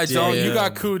 No, I don't. Yeah. You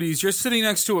got cooties. You're sitting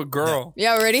next to a girl.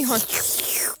 Yeah, ready? Huh?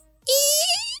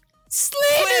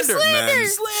 Slander!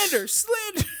 Slander.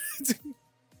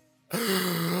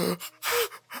 Bro!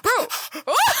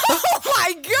 Oh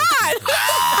my god!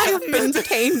 I have been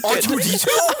tainted. I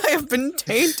have been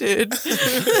tainted.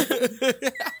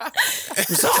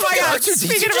 Oh my god!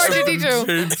 Speaking of R2D2,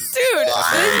 dude, this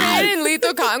man in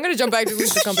Lethal Company. I'm gonna jump back to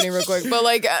Lethal Company real quick, but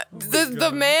like this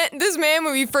man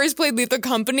when we first played Lethal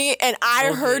Company, and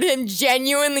I heard him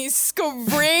genuinely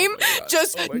scream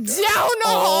just down the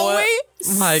hallway.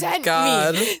 My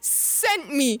God.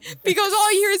 Sent me because all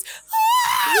I hear is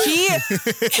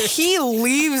He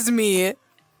leaves me.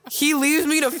 He leaves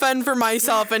me to fend for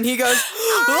myself, and he goes.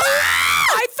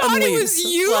 I thought it was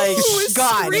you Like, who was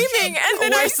God, screaming, and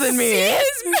then worse I than see me.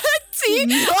 his Betsy.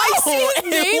 I see his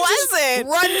name just wasn't.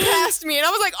 run past me, and I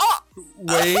was like, oh,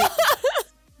 Wait.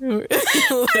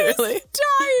 Literally.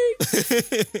 dying.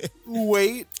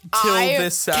 Wait till I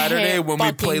this Saturday can't when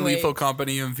we play fucking wait. Lethal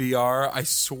Company in VR. I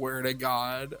swear to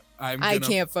God, I I'm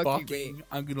can't fucking wait.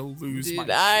 I'm gonna lose Dude, my.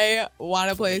 I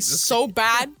want to play so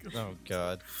bad. Oh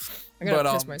God. I'm gonna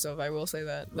But, piss myself. I will say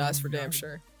that. That's for damn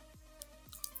sure.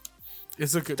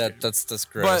 It's a good game. That's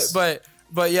gross.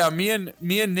 But yeah, me and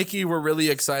Nikki were really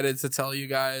excited to tell you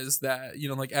guys that, you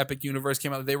know, like Epic Universe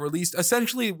came out. They released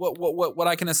essentially what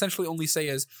I can essentially only say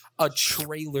is a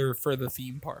trailer for the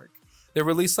theme park. They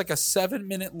released like a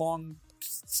 7-minute long,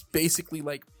 basically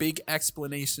like big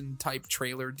explanation type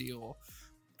trailer deal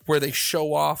where they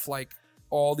show off like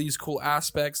all these cool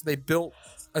aspects. They built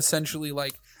essentially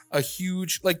like a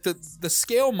huge, like the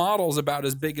scale model is about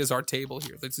as big as our table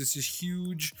here. There's this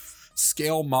huge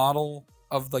scale model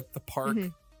of like the park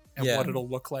and what it'll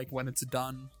look like when it's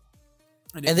done.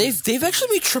 And they've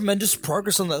actually made tremendous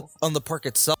progress on the park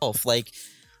itself. Like,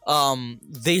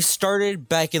 they started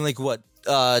back in like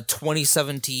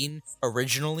 2017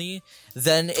 originally.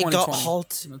 Then it got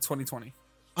halted. 2020.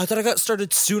 I thought it got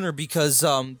started sooner because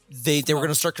they were going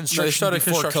to start construction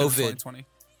before COVID.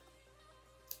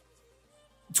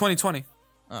 2020.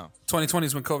 Oh, 2020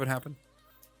 is when COVID happened.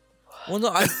 well, no,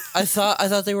 I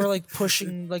thought they were like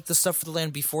pushing like the stuff for the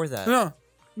land before that.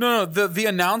 No. The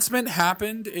announcement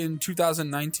happened in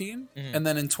 2019, and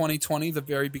then in 2020, the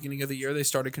very beginning of the year, they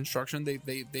started construction. They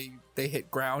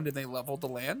hit ground and they leveled the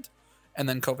land, and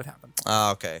then COVID happened.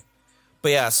 Oh, okay.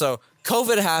 But yeah, so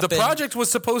COVID happened. The project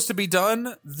was supposed to be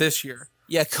done this year.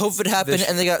 Yeah, COVID happened,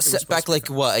 and they got set back like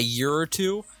a year or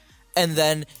two, and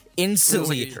then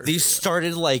instantly they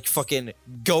started like fucking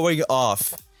going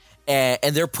off,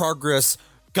 and their progress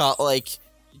got like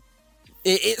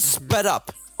it sped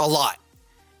up a lot.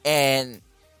 And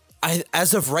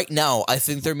as of right now, I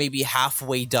think they're maybe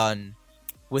halfway done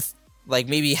with, like,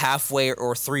 maybe halfway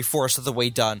or 3/4 of the way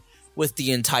done with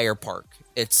the entire park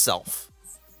itself.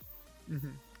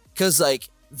 Because like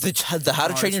the How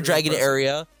to Train Your Dragon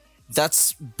area,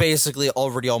 that's basically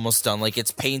already almost done. Like, it's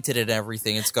painted and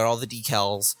everything. It's got all the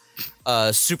decals.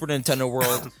 Super Nintendo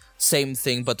World, same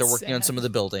thing, but they're working on some of the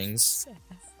buildings.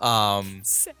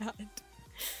 Sad.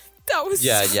 That was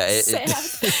Yeah, sad.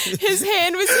 His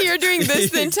hand was here doing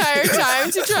this the entire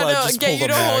time to try to get you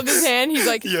to hold his hand. He's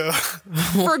like, Yeah.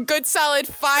 for a good solid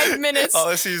 5 minutes All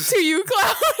I see is, to you,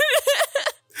 Cloud.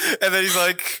 and then he's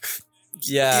like,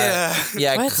 Yeah.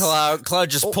 What? Cloud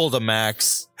just pulled a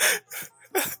max.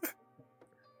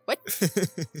 What?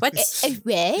 What?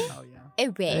 Away? Oh yeah. I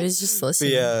was just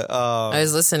listening. Yeah. I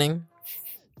was listening.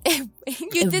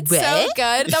 You did so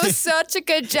good. That was such a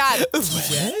good job.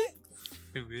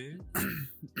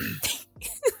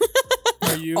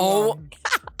 Are you? Oh.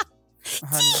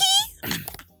 Honey,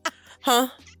 Huh?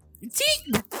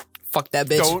 Fuck that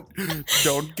bitch.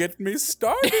 don't get me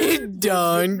started.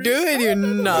 Don't do it. You're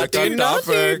not doing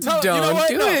nothing. Don't do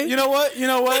it. You know what?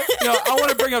 I want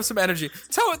to bring up some energy.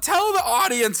 Tell the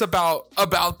audience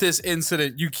about this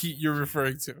incident you're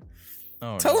referring to.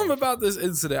 Oh, Tell no. him about this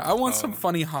incident. I want some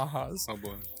funny ha-has. Oh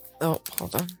boy. Oh,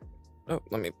 hold on. Oh,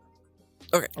 let me.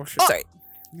 Okay. Oh, shit. Sorry.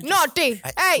 Naughty.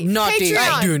 Hey, Naughty.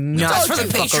 Patreon. Do not Go to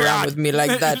fuck around with me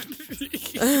like that.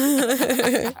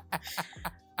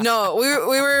 No, we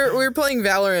were playing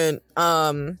Valorant.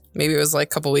 Maybe it was like a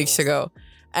couple weeks ago,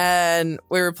 and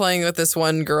we were playing with this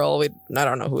one girl. I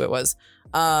don't know who it was.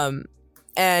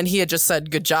 And he had just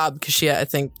said good job because she, I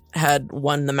think, had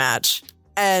won the match,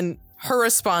 and her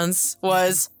response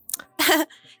was, like,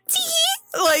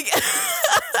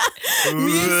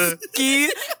 me and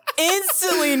Ski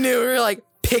instantly knew. We were like,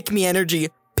 pick me energy,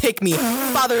 pick me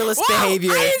fatherless behavior.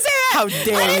 I didn't say that. How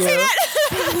dare I didn't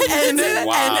you? say that.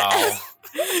 Wow.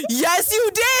 Yes, you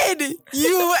did.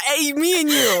 Me and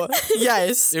you.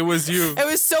 Yes. It was you. It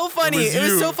was so funny. It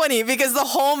was so funny because the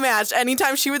whole match,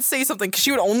 anytime she would say something, because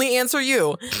she would only answer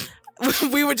you,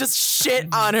 we would just shit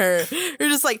on her. You're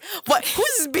just like, what? Who's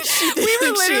this bitch? We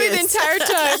were literally the entire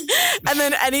time. And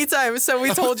then anytime, so we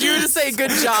told you to say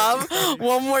good job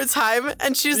one more time,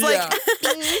 and she's like,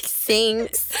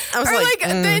 thanks. I was Or like the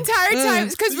entire time,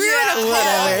 because we were in a call,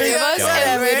 whatever. three of us,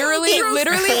 and literally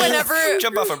whenever,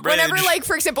 Jump off a bridge. whenever, like,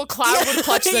 for example, Cloud would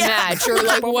clutch the match or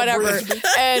like whatever,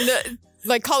 and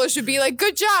like Colors would be like,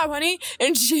 "Good job, honey,"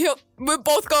 and she would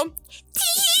both go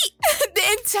tee the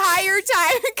entire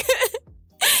time.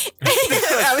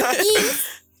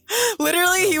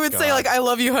 Literally, he would say like, "I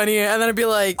love you, honey," and then I'd be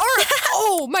like,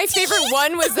 Oh, my favorite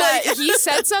one was that he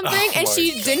said something and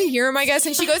she didn't hear him, I guess,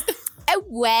 and she goes,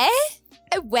 what?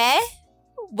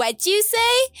 What'd you say?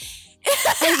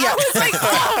 I was like,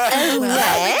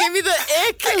 it gave me the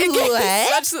ick.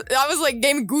 I was like,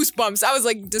 gave me goosebumps. I was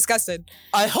like disgusted.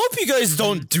 I hope you guys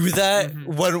don't do that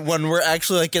when we're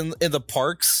actually like in the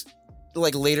parks,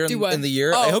 like later in the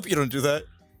year. I hope you don't do that.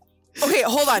 okay,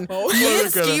 hold on. Me and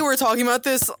Ski were talking about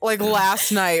this like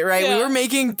last night, right? Yeah. We were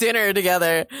making dinner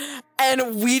together,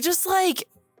 and we just like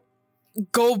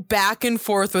go back and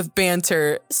forth with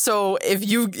banter. So if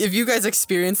you guys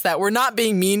experience that, we're not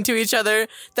being mean to each other.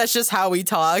 That's just how we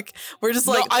talk. We're just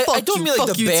like, I fuck don't you, mean like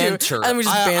fuck the you too. banter. And we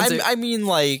just banter.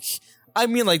 I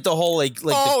mean like the whole like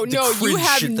Oh, the no, you cringe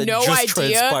have shit that no just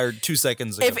idea. transpired 2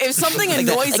 seconds ago. if something Like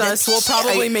that- annoys like that- us, we'll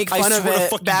probably make I fun of swear to it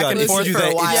fucking back God, and if forth you do for a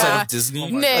that inside while. of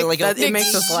Disney, Nick, like That it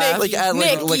makes us laugh. like at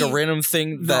like a Nick, random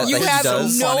thing that You he have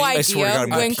does. no I swear to God, idea I'm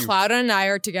gonna when puke. Cloud and I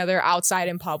are together outside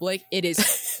in public, it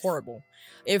is horrible.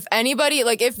 If anybody,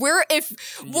 like,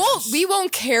 we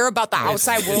won't care about the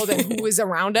outside world and who is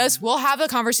around us. We'll have a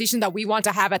conversation that we want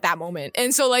to have at that moment.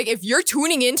 And so, like, if you're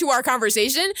tuning into our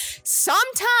conversation,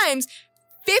 sometimes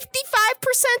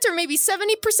 55% or maybe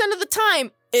 70% of the time,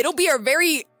 it'll be a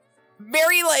very,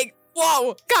 very, like,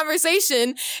 whoa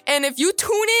conversation. And if you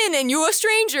tune in and you're a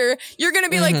stranger, you're going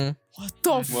to be like, what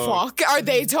the fuck are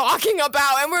they talking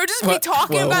about? And we'll just be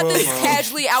talking about this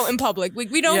casually out in public.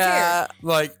 We don't care.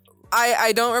 Like,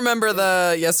 I don't remember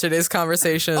the yesterday's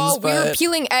conversations. Oh, we were but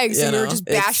peeling eggs and we were just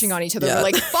it's- bashing on each other. yeah. We're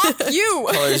like, fuck you.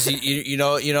 Colors, you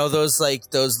know those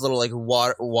little like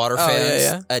water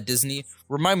fans at Disney.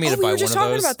 Remind me to we buy were one just of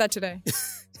talking those. about that today.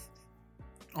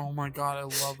 oh my God, I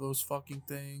love those fucking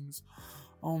things.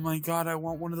 Oh my God, I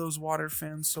want one of those water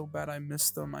fans so bad. I miss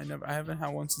them. I haven't had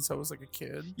one since I was like a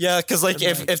kid. Yeah, because like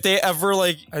And, if they ever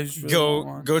like I just really want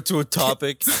one. go to a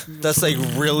topic that's like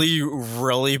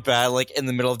really bad, like in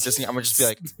the middle of Disney, I'm gonna just be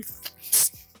like,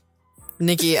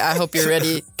 Nikki, I hope you're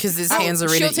ready because his hands are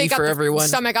ready She'll to take eat out for the everyone.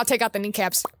 stomach. I'll take out the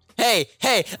kneecaps. hey,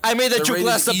 I made that They're joke ready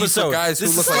last to eat for episode. guys who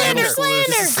This look is like slander. Nicholas.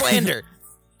 This is slander.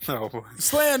 Oh boy.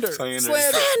 Slander. Slander.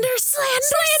 Slander.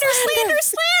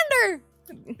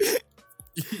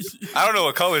 I don't know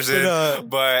what Colors did, But,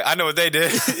 but I know what they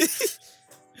did.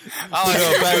 All I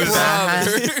know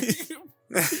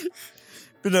is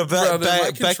But no, Bro,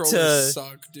 my back controllers to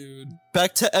suck, dude.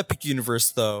 back to Epic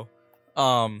Universe though.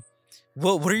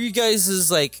 What are you guys'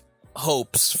 like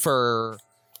hopes for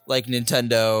like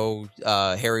Nintendo,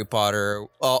 Harry Potter,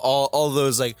 all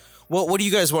those like what do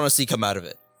you guys want to see come out of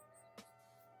it?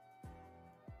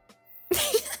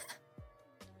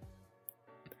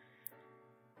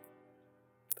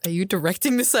 Are you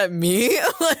directing this at me?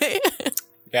 Like,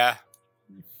 yeah.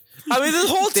 I mean this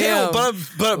whole tale, Damn.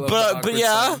 but I love the awkward yeah,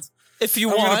 silence. if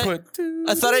you I'm want, gonna put.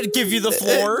 I thought I'd give you the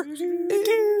floor.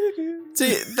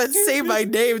 That's say my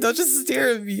name. Don't just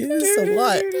stare at me. It's a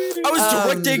lot. I was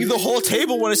directing the whole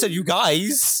table when I said you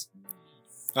guys.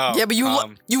 Oh, Yeah, but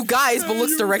you guys, but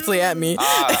looks directly at me.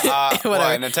 what,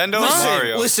 Whatever. Nintendo or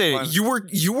Mario? Listen, One.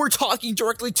 you were talking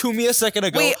directly to me a second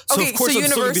ago. Wait, so okay, of course so I'm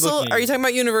still gonna be Universal? looking at Are you talking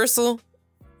about Universal?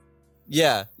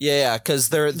 Yeah, because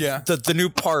they're the new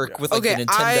park with like Okay, the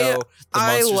Nintendo, the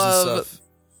I monsters love- and stuff.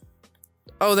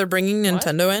 Oh, they're bringing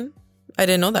Nintendo in? I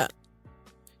didn't know that.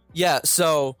 Yeah,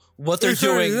 so what they're It's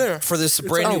already doing there. for this It's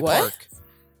brand new what?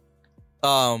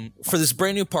 park. For this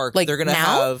brand new park, Like they're gonna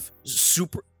now? have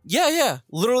yeah.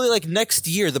 Literally like next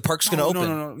year the park's gonna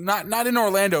open. No. Not in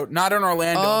Orlando. Not in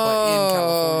Orlando, but in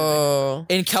California. Oh.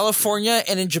 In California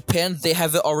and in Japan, they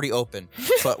have it already open.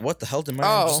 But what the hell did my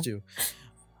just do?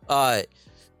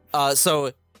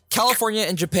 So California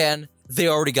and Japan, they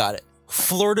already got it.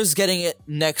 Florida's getting it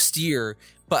next year,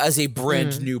 but as a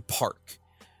brand new park.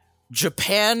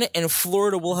 Japan and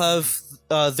Florida will have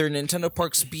their Nintendo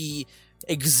parks be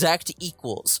exact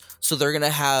equals. So they're gonna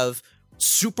have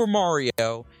Super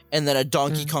Mario and then a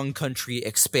Donkey Kong Country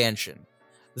expansion.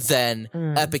 Then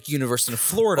Epic Universe in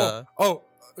Florida.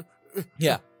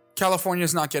 Yeah.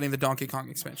 California's not getting the Donkey Kong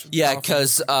expansion. Yeah,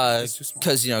 California's too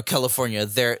small. California,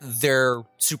 their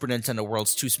Super Nintendo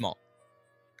World's too small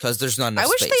because there's not enough. I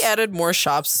wish space. they added more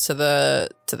shops to the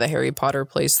Harry Potter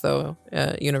place though.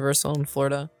 Universal in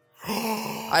Florida.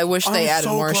 I wish they added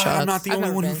more shops. I'm not the I've only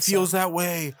never one who been, feels that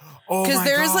way. Oh, Because my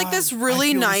there is like God. this I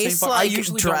really feel the same, nice but I like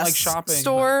usually don't dress like shopping,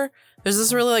 store. There's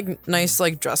this really like nice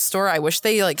like dress store. I wish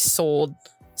they like sold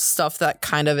stuff that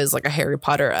kind of is like a Harry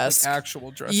Potter but, esque. like, actual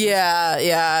dresses.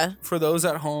 Yeah. For those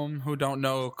at home who don't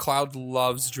know, Cloud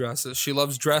loves dresses. She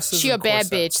loves dresses. She a and bad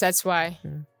corsets. bitch. That's why.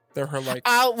 They're her like.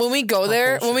 When we go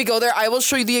there, I will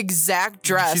show you the exact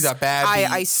dress. She's a bad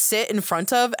I bee. sit in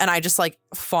front of and I just like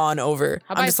fawn over.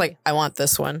 How I'm just about- like, I want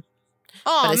this one.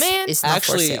 Oh But it's, man. it's not for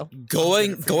Actually sale.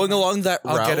 going along that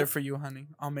I'll route. get it for you, honey.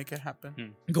 I'll make it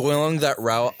happen. Going along that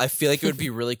route, I feel like it would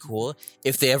be really cool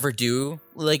if they ever do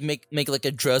like make like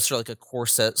a dress or like a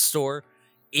corset store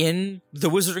in the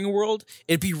Wizarding World.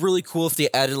 It'd be really cool if they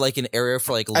added like an area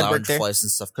for like I'd work lounge there. flies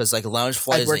and stuff because like lounge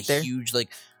flies work is there. a huge like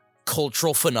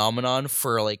cultural phenomenon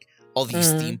for like all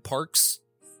these theme parks.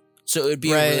 So it would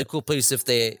be a really Right. cool place if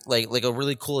they like a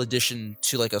really cool addition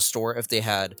to like a store if they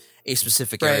had a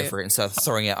specific area Right. for it instead of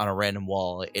throwing it on a random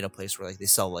wall in a place where like they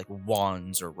sell like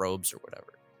wands or robes or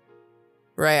whatever.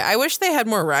 Right. I wish they had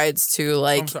more rides too,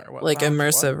 like I'm sorry, what? like Lounge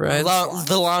immersive what? rides.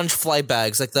 The lounge fly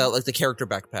bags, like the character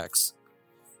backpacks.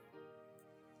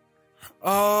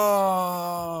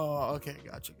 Oh, okay,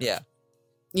 gotcha. Yeah.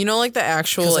 You know, like the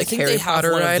actual 'Cause I like think Harry they have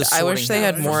Potter one of ride. the I wish sorting they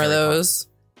had hats more for of Harry Potter. those.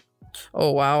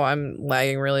 Oh wow, I'm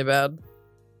lagging really bad.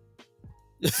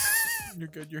 You're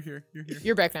good. You're here. You're here.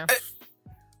 You're back now.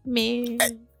 Me.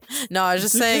 No, I was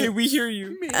just saying. we hear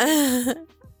you.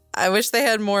 I wish they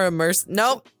had more immersive.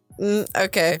 Nope.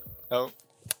 Okay. Oh.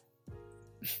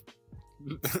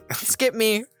 Skip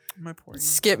me. My poor,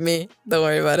 Skip me. Don't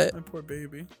worry about it. my poor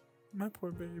baby. My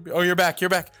poor baby. Oh, you're back. You're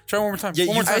back. Try one more time. Yeah,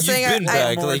 one more you've, time. I was you've saying been I-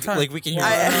 back. One more Like, time. like we can hear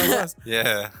One you. more time.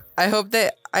 Yeah. I hope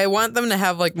that I want them to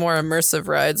have like more immersive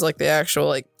rides, like the actual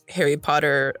like Harry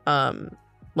Potter.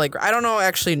 Like I don't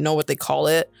actually know what they call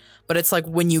it, but it's like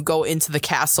when you go into the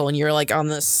castle and you're like on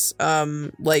this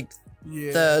like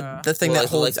Yeah. the thing Well, that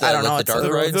holds. like the- I don't know. like the it's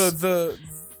dark a- rides?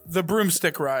 the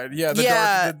broomstick ride. Yeah. The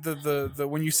Yeah. Dark, the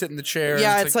when you sit in the chair.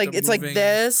 Yeah, and it's like the moving-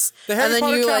 this, The Harry and then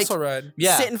Potter you like castle ride.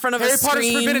 Yeah. sit in front of Harry a Potter's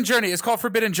screen. Forbidden Journey. It's called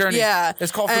Forbidden Journey. Yeah,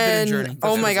 It's called Forbidden and Journey.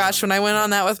 oh That's my what gosh, when I went on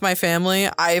that with my family,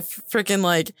 I freaking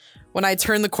like when I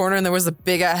turned the corner and there was a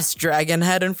big ass dragon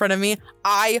head in front of me,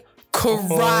 I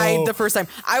cried the first time.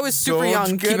 I was super Don't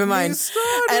young, get keep in me mind.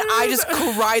 started. And I just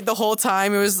cried the whole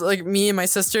time. It was like me and my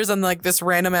sisters and like this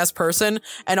random ass person,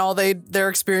 and all their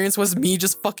experience was me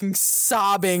just fucking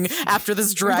sobbing after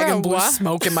this dragon Bro, blew what?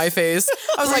 smoke in my face.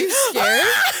 I was like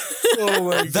scared. Oh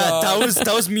my god.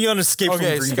 That was me on Escape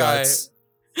Okay, from Sky. Gringotts.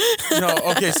 No,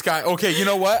 okay, Sky. Okay, you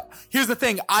know what? Here's the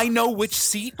thing. I know which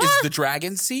seat is the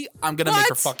dragon seat. I'm gonna make her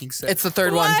What? fucking sit. It's the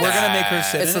third one. We're gonna make her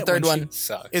sit. It's in the it third when one.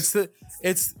 Sucks.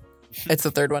 It's It's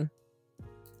the third one.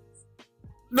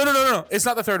 no. It's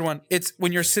not the third one. It's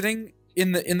when you're sitting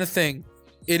in the thing.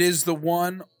 It is the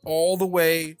one all the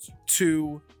way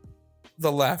to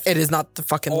the left. It is not the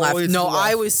fucking Always left. No, left.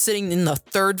 I was sitting in the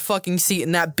third fucking seat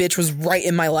and that bitch was right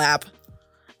in my lap.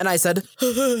 And I said,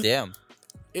 Damn.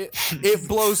 It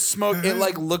blows smoke. It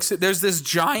like looks at there's this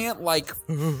giant like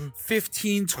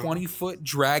 15, 20 foot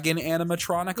dragon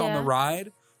animatronic on the Yeah.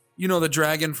 ride. You know the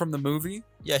dragon from the movie?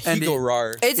 Yeah, And Higo it-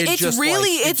 Rar. it's just,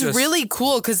 really like, it it's just- really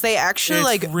cool because they actually It's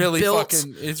like really built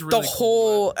fucking it's really the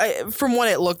cool, whole from what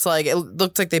it looked like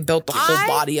like they built the whole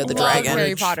body of the love dragon.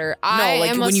 Harry Potter. I like,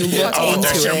 am when a you look fucking into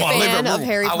it. fan of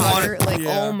Harry I want Potter. it. Like,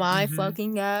 Yeah. oh my Mhm.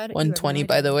 fucking god. 120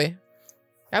 by the way.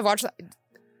 I've watched that.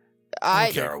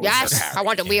 Okay, I was Yes, just I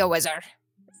want to be a wizard.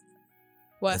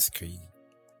 What? That's crazy.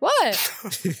 What?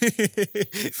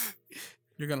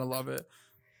 You're gonna love it.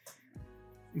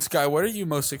 Sky, what are you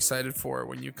most excited for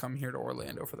when you come here to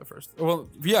Orlando for the first? Well,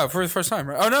 yeah, for the first time,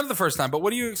 right? Oh, not the first time, but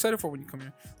what are you excited for when you come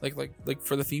here? Like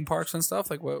for the theme parks and stuff.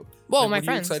 Like what? Well, like, my what are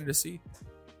friends. you excited to see?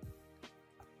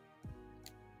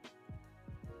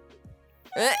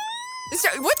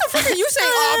 What the fuck are you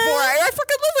saying for? I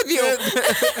fucking live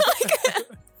with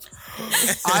you.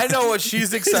 I know what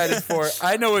she's excited for.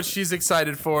 I know what she's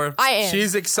excited for. I am.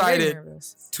 She's I'm excited very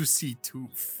nervous. to see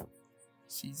Tooth.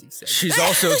 She's excited. She's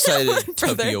also excited to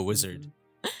Brother. be a wizard.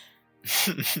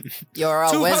 You're a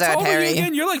Tooth, how wizard, tall are you Harry.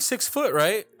 again? You're like 6 foot,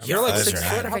 right? Yeah, You're like that's 6 right.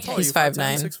 foot. How tall He's are you?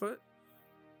 5'9". 6 foot.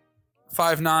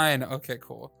 5'9". Okay,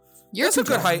 cool. You're That's a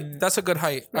good height. That's a good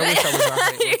height. I wish I was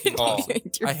that height.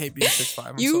 Oh. I hate being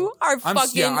 6'5". You are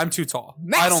fucking. I'm too tall. I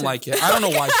massive. don't like it. I don't know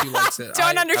why she likes it. Don't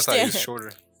I thought he understand. was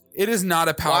shorter. It is not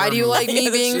a power. Why do you move. like me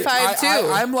being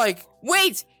 5'2"? I'm like,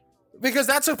 Wait. because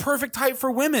that's a perfect height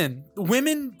for women.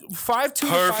 Women 5'2". to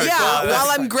Perfect. 5'5". Yeah, Oh, while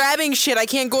that's I'm grabbing shit, I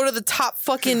can't go to the top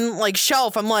fucking like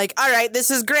shelf. I'm like, all right,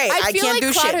 this is great. I I feel can't like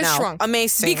do Cloud shit has now. shrunk.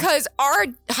 Amazing. Because our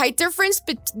height difference,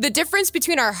 the difference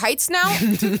between our heights now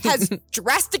has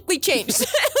drastically changed.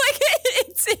 Like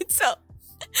it's so.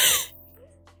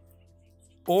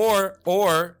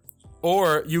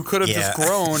 Or you could have just Yeah.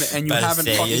 grown and you About to haven't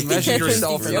say, fucking you measured think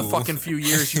yourself in a you fucking few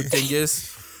years, you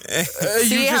dingus.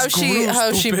 see how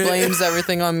she stupid. blames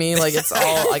everything on me, like it's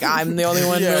all like I'm the only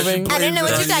one Yeah, she moving. I don't know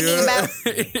what blames you're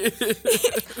it talking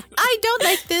on you. I don't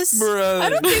like this. Brother. I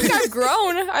don't think I've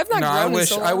grown. I've not No, grown. in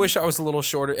so I long. wish I was a little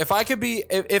shorter. If I could be,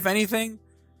 if anything,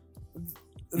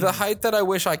 the height that I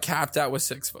wish I capped at was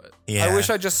 6 foot. Yeah. I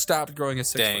wish I just stopped growing at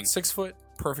 6 Dang. foot. 6 foot,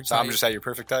 perfect So height. I'm just at your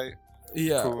perfect height.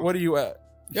 yeah. cool. What are you at?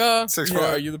 6 Yeah, foot.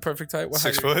 are you the perfect height? What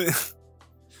 6 height are you?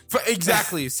 foot.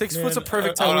 Exactly. 6 foot's a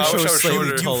perfect I height. wish I was slightly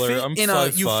shorter. taller. You fit I'm in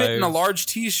a 5'5". large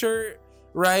t-shirt,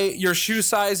 right? Your shoe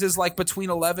size is like between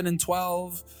 11 and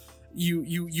 12.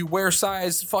 You wear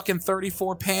size fucking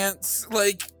 34 pants.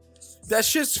 Like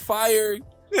that's just fire.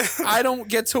 I don't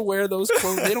get to wear those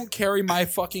clothes. They don't carry my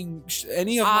fucking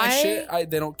any of my shit.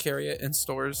 They don't carry it in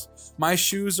stores. My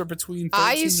shoes are between 13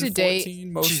 I used to and date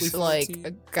 14, mostly like 14.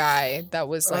 a guy that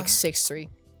was like Ugh. 6'3".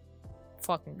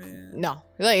 Fucking Man. no,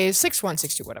 like 6'1",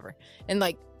 6'2", whatever, and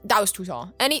like that was too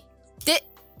tall, and he did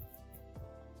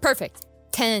perfect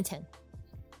 10 and 10.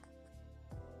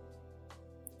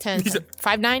 10 and 10.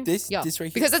 5'9"? This yeah, right here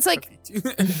because is it's like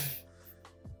perfect.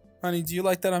 Honey, do you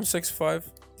like that I'm 6'5"?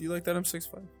 Do you like that I'm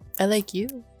 6'5"? I like you.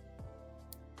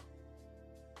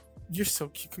 You're so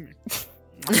cute.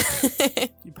 Come here.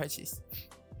 You precious.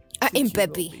 I am Cute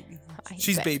little baby. I am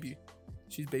She's baby. baby.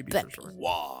 She's baby Baby. for sure.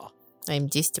 Wow. I'm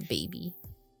just a baby.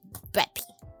 Baby.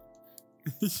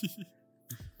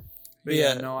 But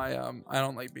yeah, Yeah. no, I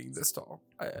don't like being this tall.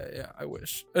 I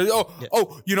wish. Yeah.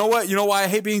 You know what? You know why I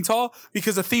hate being tall?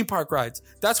 Because of theme park rides.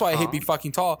 That's why I hate being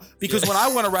fucking tall. Because when I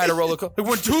want to ride a roller coaster,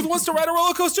 when Tooth wants to ride a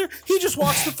roller coaster, he just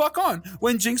walks the fuck on.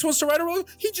 When Jinx wants to ride a roller,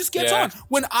 he just gets Yeah. on.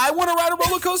 When I want to ride a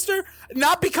roller coaster,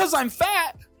 not because I'm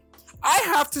fat. I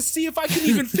have to see if I can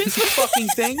even fit the fucking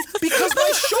thing because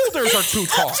my shoulders are too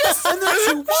tall and they're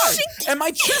too wide and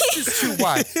my chest is too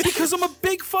wide because I'm a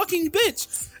big fucking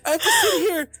bitch. I have to sit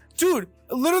here, dude.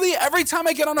 Literally every time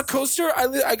I get on a coaster,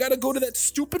 I gotta go to that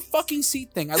stupid fucking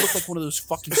seat thing. I look like one of those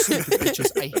fucking stupid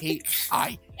bitches.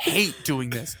 I hate doing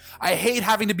this. I hate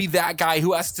having to be that guy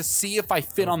who has to see if I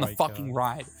fit on the fucking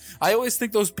ride. I always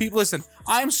think those people. Listen,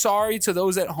 I'm sorry to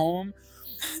those at home.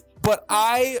 But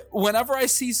whenever I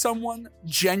see someone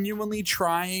genuinely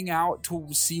trying out to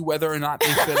see whether or not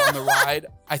they fit on the ride,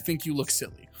 I think you look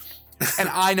silly. And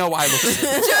I know I look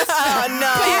silly. Oh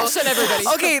no! Yes, and everybody.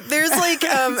 Okay, there's like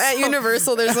at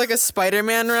Universal, there's like a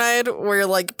Spider-Man ride where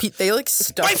like they like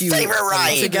stuff My you favorite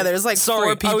ride. together. There's like Sorry,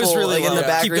 four I people was really like in the loud.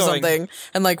 back Keep or going. something,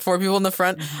 and like 4 people in the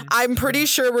front. I'm pretty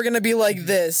sure we're gonna be like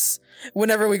this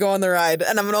whenever we go on the ride,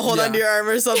 and I'm gonna hold Yeah. onto your arm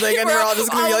or something, and we're all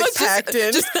just gonna be like packed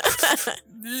in.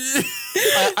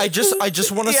 I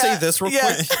just want to say this real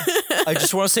yeah. quick. I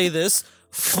just want to say this.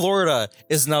 Florida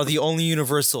is now the only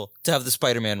Universal to have the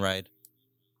Spider-Man ride.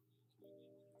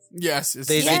 Yes.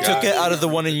 They took it out of the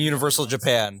one in Universal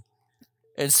Japan.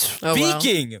 And Oh, wow.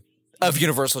 speaking of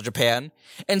Universal Japan,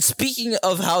 and speaking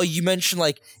of how you mentioned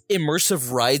like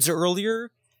immersive rides earlier,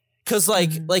 because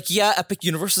yeah, Epic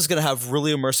Universe is gonna have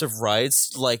really immersive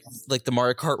rides like the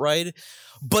Mario Kart ride.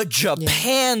 But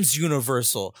Japan's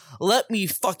Universal, let me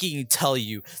fucking tell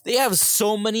you, they have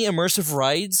so many immersive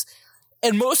rides,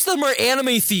 and most of them are anime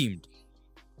themed.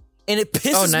 And it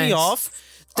pisses me nice. off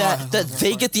that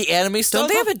they get the anime stuff. Don't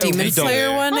they have a Demon They don't.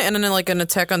 Slayer one and then like an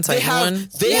Attack on Titan one?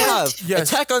 They have Yes.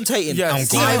 Attack on Titan. Yes. I'm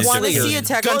See, going I to want to Slayer. see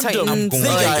Attack on Gundam. Titan. I'm going They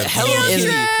to got Gundam. Hello Kitty.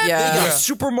 Yeah. They got Yeah.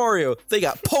 Super Mario. They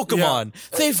got Pokemon.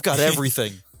 They've got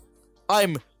everything.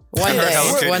 I'm One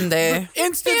day. Okay. One day.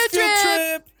 Instant Field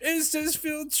trip. Instant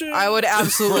field trip. I would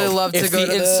absolutely love to if go the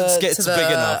to instance the, gets to the big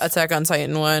enough. Attack on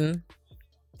Titan one.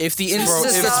 If the Bro,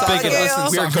 instance if gets Sakura big enough,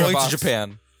 listens, we are Sakura going box. to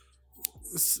Japan.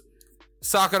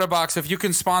 Sakura Box, if you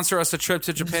can sponsor us a trip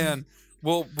to Japan,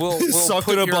 we'll Sakura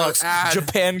put your Box, ad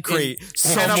Japan Crate, in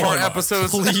 10 of our someone,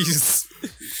 episodes. please.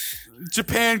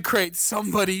 Japan Crate,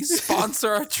 somebody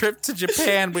sponsor our trip to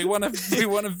Japan. We want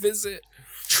to visit.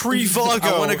 Trivago.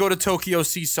 I want to go to Tokyo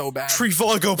Sea so bad.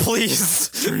 Trivago, please.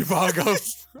 Trivago.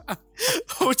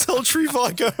 Hotel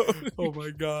Trivago. Oh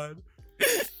my god.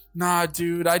 Nah,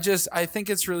 dude. I think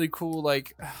it's really cool.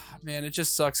 Like, man, it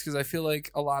just sucks because I feel like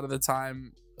a lot of the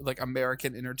time, like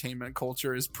American entertainment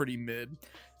culture is pretty mid.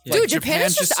 Dude, Like, Japan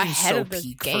is just seems ahead so of the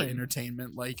peak game. for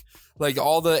entertainment. Like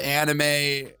all the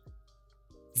anime.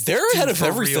 They're ahead of for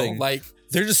real, everything. like,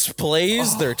 Their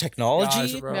displays, their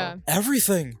technology, gosh, bro. Yeah.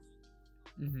 everything.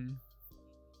 Mhm.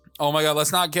 Oh my god,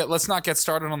 let's not get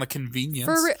started on the convenience.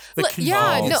 For real. The Yeah, no,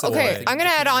 convenience of okay. everything. I'm gonna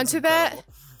add on to that.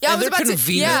 Yeah, I And was their about to.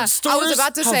 convenience Yeah, I was stores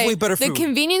about to have say way better the food.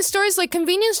 convenience stores. Like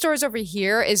convenience stores over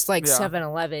here is like Yeah.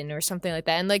 7-Eleven or something like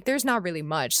that, and like there's not really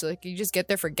much. So like you just get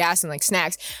there for gas and like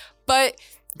snacks. But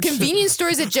convenience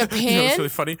stores in You know what's Japan. really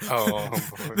funny? Oh,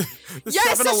 The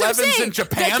Yes, that's what I'm 7-Elevens saying. in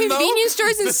Japan, the though? convenience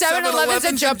stores and The 7-Elevens in 7-Elevens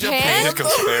in Japan. It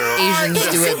goes feral. Asians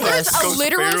do it There's best. a Goes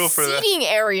literal feral for that. seating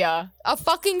area, a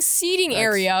fucking seating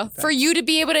area for you to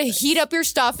be able to heat up your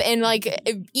stuff and like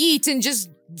eat and just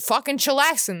fucking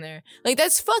chillax in there. Like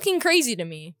that's fucking crazy to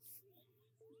me.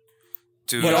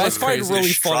 Dude, What that I was find crazy. really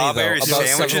The funny though strawberry about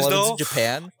sandwiches 7-Elevens though. in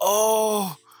Japan,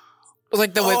 Oh,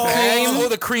 Like the whipped Oh, cream.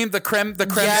 the creme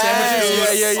Yes.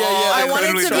 sandwiches. Yeah. Oh, I wanted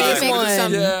incredibly to fast. make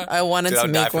one. Yeah. I wanted Dude, to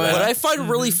I'd die make for one. that. what I find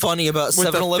really funny about With the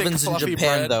thick, 7-Elevens in fluffy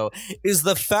Japan bread. though is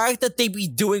the fact that they be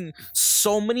doing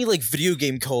so many like video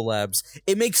game collabs.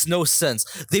 It makes no sense.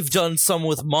 They've done some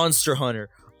with Monster Hunter,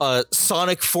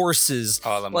 Sonic Forces. Oh,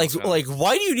 I love like Monster Hunter.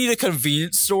 why do you need a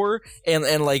convenience store and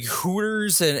like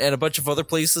Hooters and a bunch of other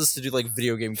places to do like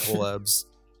video game collabs?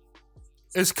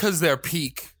 It's because they're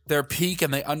peak. They're peak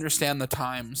and they understand the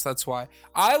times. That's why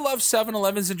I love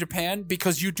 7-Elevens in Japan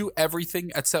because you do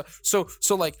everything at so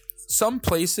like some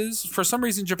places for some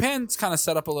reason Japan's kind of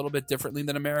set up a little bit differently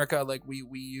than America. Like we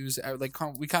use like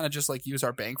we kind of just like use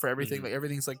our bank for everything. Mm-hmm. Like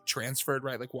everything's like transferred,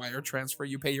 right? Like wire transfer.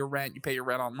 You pay your rent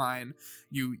online.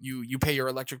 You pay your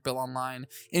electric bill online.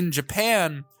 In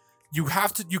Japan, you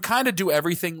kind of do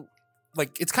everything.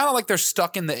 Like it's kind of like they're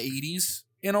stuck in the 80s.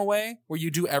 In a way where you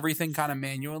do everything kind of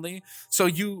manually. So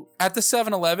you at the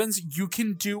 7-Elevens, you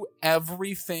can do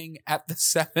everything at the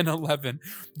 7-Eleven.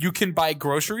 You can buy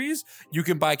groceries, you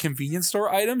can buy convenience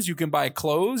store items, you can buy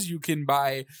clothes, you can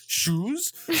buy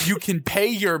shoes, you can pay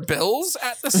your bills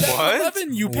at the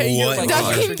 7-Eleven. You pay your What? like That's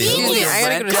electric convenient. bill, your I gotta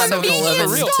rent. go to Yeah, no, 7-Eleven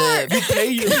for real. to You pay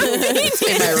your pay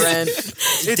my rent.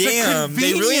 It's Damn, a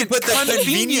they really put the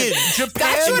convenient. Japan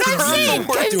That's what I'm saying.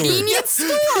 convenient. Convenience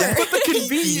store. Put the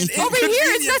convenient Over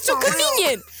here, it's not so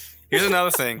convenient. here's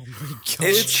another thing. It's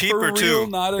It's cheaper for real, too.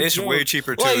 not a It's joke. way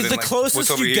cheaper too. Like than, the what's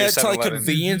closest over you here, get to like 7-Eleven.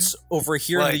 convenience over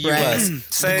here in the Right. US, the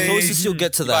Say closest you'll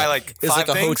get to buy that like is like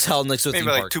 5 a things, hotel next to a maybe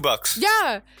theme like park. $2.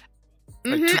 Yeah.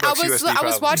 Like Mhm. $2 I was USD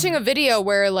probably. watching a video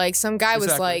where like some guy was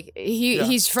Exactly. like Yeah.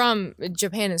 he's from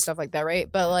Japan and stuff like that,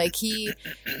 right? But like he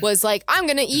was like, I'm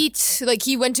gonna eat, like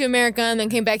he went to America and then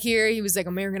came back here. He was like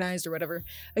Americanized or whatever.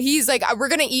 He's like, we're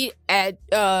gonna eat at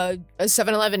a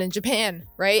 7-Eleven in Japan,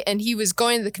 right? And he was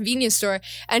going to the convenience store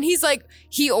and he's like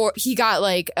he got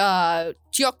like tteokbokki.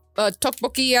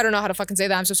 I don't know how to fucking say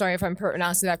that. I'm so sorry if I'm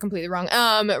pronouncing that completely wrong.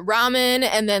 Ramen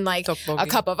and then like a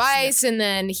cup of ice, and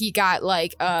then he got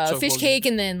like fish Tteokbokki. cake,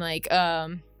 and then like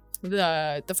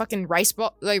the fucking rice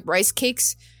ball, like rice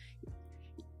cakes.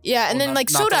 Yeah, and Oh, then not-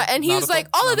 like not soda, the- and he not was the- like,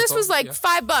 all not of this the- was like yeah.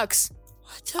 $5.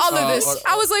 All of this,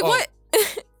 I was like, oh. what?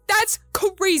 That's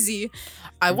crazy.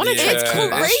 I want to Yeah, try It's it's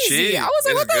crazy. cheap. I was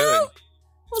like, It's what the good. hell?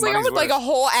 I was like, I money's would like worth. a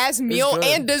whole ass meal good.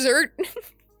 and dessert.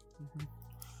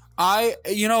 I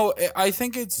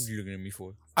think it's What are you looking at me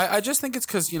for? I just think it's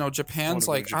because Japan's I wanna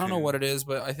go like to I don't know Japan. what it is,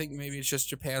 but I think maybe it's just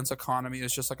Japan's economy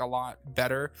is just like a lot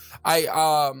better.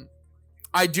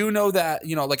 I do know that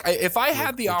if I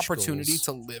had the Rich opportunity goals.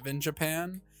 to live in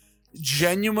Japan,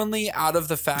 genuinely out of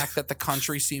the fact that the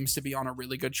country seems to be on a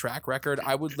really good track record,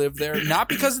 I would live there, not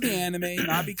because of the anime,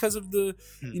 not because of the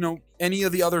any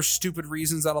of the other stupid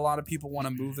reasons that a lot of people want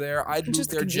to move there. I'd move Just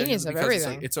the there convenience genuinely of because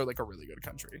everything. it's like a really good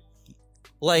country.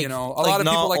 Like A lot of people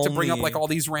not like to bring up only- like all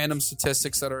these random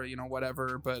statistics that are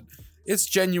whatever, but it's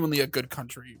genuinely a good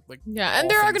country. Like Yeah, and all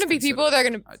there are things going to be people considered. that are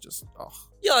going to. I just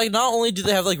Yeah, like not only do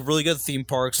they have like really good theme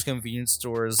parks, convenience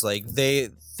stores, like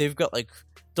they've got like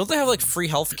Don't they have like free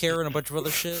healthcare and a bunch of other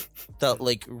shit that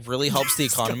like really helps the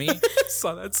economy? I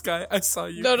saw that, Sky. I saw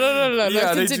you. No.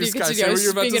 Yeah, Continue. Sky, I was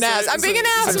just being an ass. I'm being an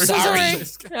ass. I'm so sorry.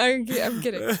 I'm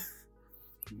kidding.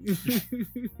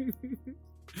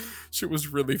 Shit was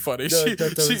really funny.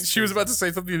 She was about to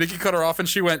say something. Nikki cut her off, and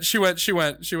she went like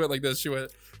this. She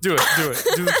went, do it,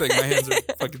 do the thing. My hands are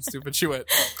fucking stupid. She went.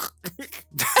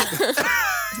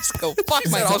 Just go fuck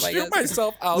myself. I'll shoot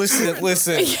myself out.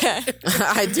 Listen. Yeah.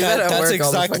 I do that at That's work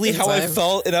exactly how I I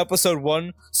felt in episode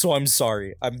 1. So I'm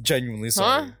sorry. I'm genuinely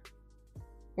sorry. Huh?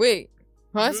 Wait.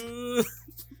 What?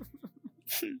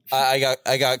 I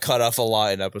got cut off a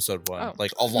lot in episode 1. Oh.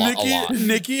 Like a lot.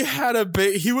 Nikki had a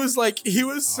bit. He was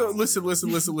so.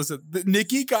 Listen.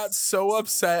 Nikki got so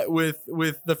upset with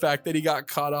the fact that he got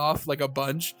cut off like a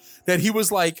bunch that he was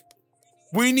like,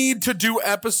 we need to do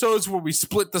episodes where we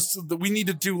split the. We need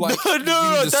to do like.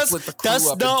 No. That's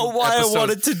not why I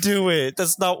wanted to do it.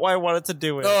 That's not why I wanted to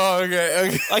do it. Oh,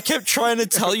 okay. I kept trying to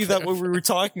tell you that when we were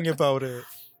talking about it.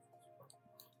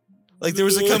 Like there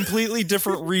was a completely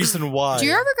different reason why. Do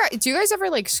you guys ever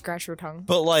like scratch your tongue?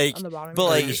 But like, on the bottom?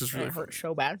 It's just really it hurts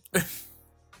so bad.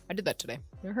 I did that today.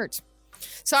 It hurts.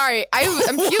 Sorry,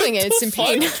 I'm feeling it. It's in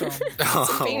pain. It's in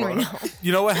pain right now.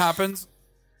 You know what happens?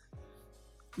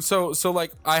 So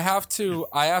like I have to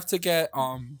get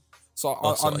so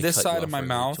on this side of my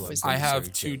mouth I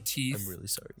have two teeth. I'm really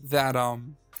sorry.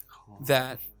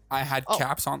 That I had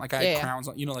caps on, like I had crowns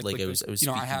on. You know, like it was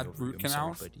I had root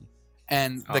canals. Sorry,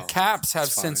 and the caps have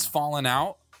since fallen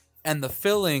out, and the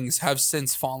fillings have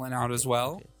since fallen out as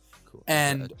well. Okay, cool.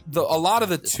 And a lot of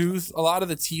the teeth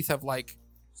have like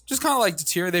just kind of like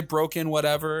deteriorated. They broke in,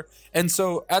 whatever. And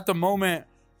so at the moment,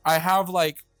 I have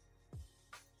like,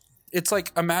 it's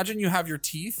like, imagine you have your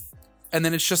teeth, and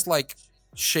then it's just like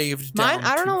shaved down. Mine,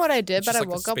 I don't know what I did, It's but just I like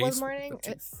a woke up one space morning. with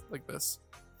the tooth, like this.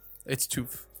 It's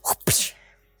tooth.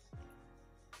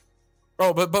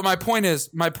 Oh, but my point is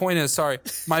that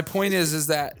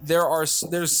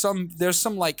there's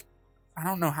some like, I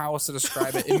don't know how else to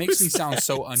describe it. It makes me sound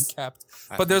so unkept.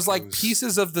 But there's like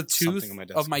pieces of the tooth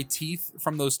of my teeth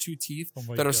from those two teeth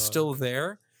that are still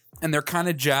there, and they're kind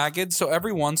of jagged. So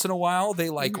every once in a while,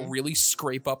 they like really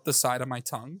scrape up the side of my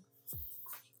tongue.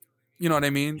 You know what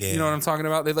I mean? Yeah. You know what I'm talking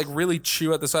about? They like really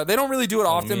chew at the side. They don't really do it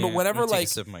often, but whenever like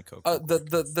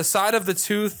the side of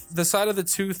the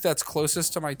tooth that's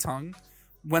closest to my tongue,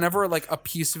 whenever like a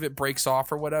piece of it breaks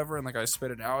off or whatever, and like I spit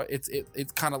it out,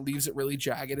 it kind of leaves it really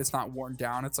jagged. It's not worn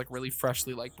down. It's like really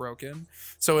freshly like broken.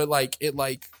 So it like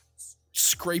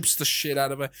scrapes the shit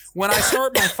out of it. When I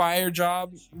start my fire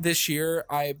job this year,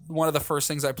 one of the first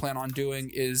things I plan on doing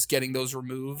is getting those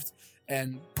removed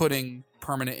and putting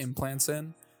permanent implants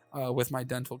in. With my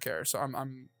dental care. So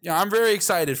I'm very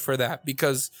excited for that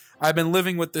because I've been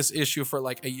living with this issue for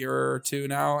like a year or two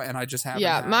now, and I just haven't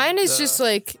had mine is just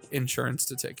like insurance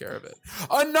to take care of it.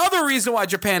 Another reason why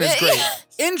Japan is great.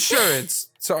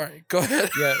 Insurance. Sorry, go ahead.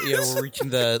 Yeah, we're reaching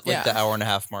the hour and a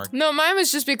half mark. no, mine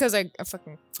was just because I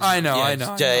fucking I know. I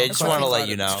just want to let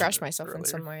you know. scratched myself in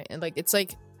some way, and like it's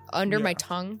like under my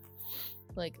tongue,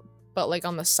 like but like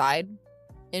on the side.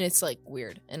 And it's like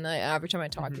weird. And every time I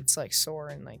talk, it's like sore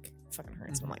and like fucking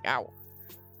hurts. I'm like, ow.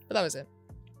 But that was it.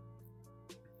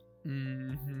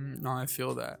 No, I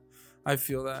feel that.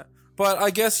 But I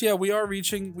guess we are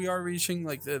reaching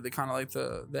like the kind of like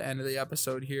the end of the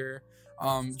episode here.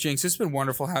 Jinx, it's been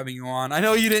wonderful having you on. I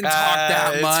know you didn't talk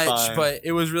that much, fine. But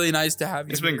it was really nice to have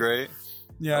you. It's been great.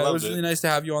 Yeah, it was really nice to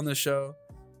have you on the show.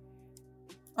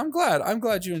 I'm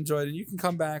glad you enjoyed it. You can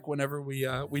come back whenever we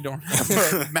don't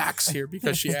have Max here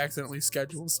because she accidentally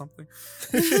scheduled something.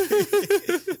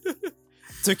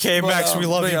 It's okay, Max. We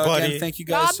love you, buddy. Again, thank you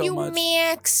guys so much.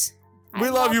 Max.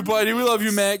 We love you, buddy. We love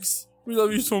you, Max. We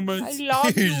love you so much. I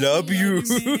love you. love you.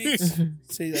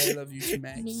 Say that I love you too,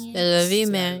 Max. I love you,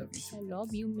 Max. I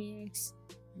love you, Max.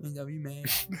 I love you,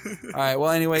 Max. All right. Well,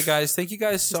 anyway, guys, thank you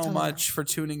guys so much for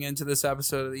tuning into this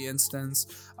episode of The Instance.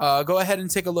 Go ahead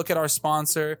and take a look at our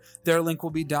sponsor. Their link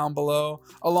will be down below.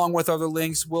 Along with other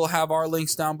links, we'll have our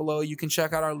links down below. You can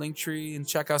check out our link tree and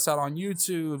check us out on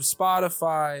YouTube,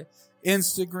 Spotify,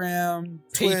 Instagram,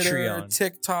 Twitter, Patreon,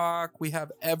 TikTok. We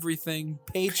have everything.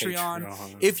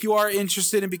 Patreon. If you are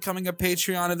interested in becoming a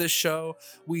Patreon of this show,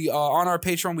 we on our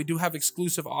Patreon we do have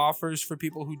exclusive offers for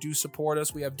people who do support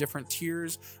us. We have different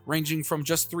tiers ranging from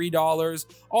just $3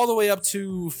 all the way up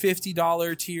to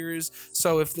 $50 tiers.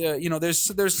 So if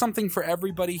there's something for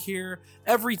everybody here.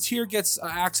 Every tier gets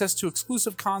access to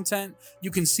exclusive content.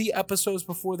 You can see episodes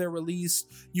before they're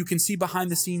released. You can see behind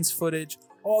the scenes footage.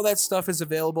 All that stuff is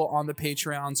available on the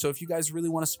Patreon. So if you guys really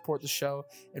want to support the show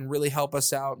and really help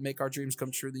us out, make our dreams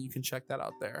come true, then you can check that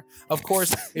out there. Of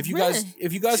course, if you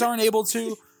guys aren't able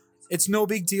to, it's no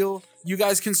big deal. You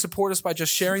guys can support us by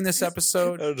just sharing this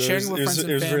episode, sharing it with friends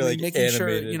and family, really, making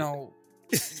sure,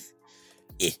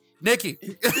 Nikki,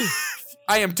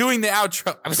 I am doing the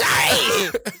outro. I'm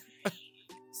sorry.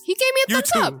 He gave me a You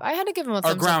thumbs two up. I had to give him a are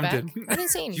thumbs grounded. up back. I didn't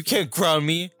say anything. You can't ground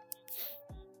me.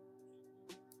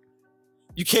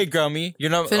 You can't ground me. You're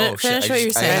not. Finish what you're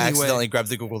I saying. accidentally grabbed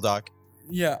the Google Doc.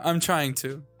 Yeah, I'm trying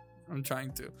to.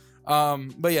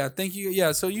 But yeah, thank you.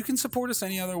 Yeah, so you can support us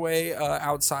any other way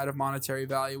outside of monetary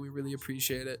value. We really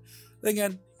appreciate it.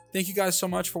 Again, thank you guys so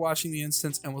much for watching The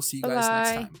Instance, and we'll see you guys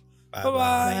next Bye-bye. time.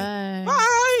 Bye-bye.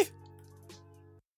 Bye. Bye.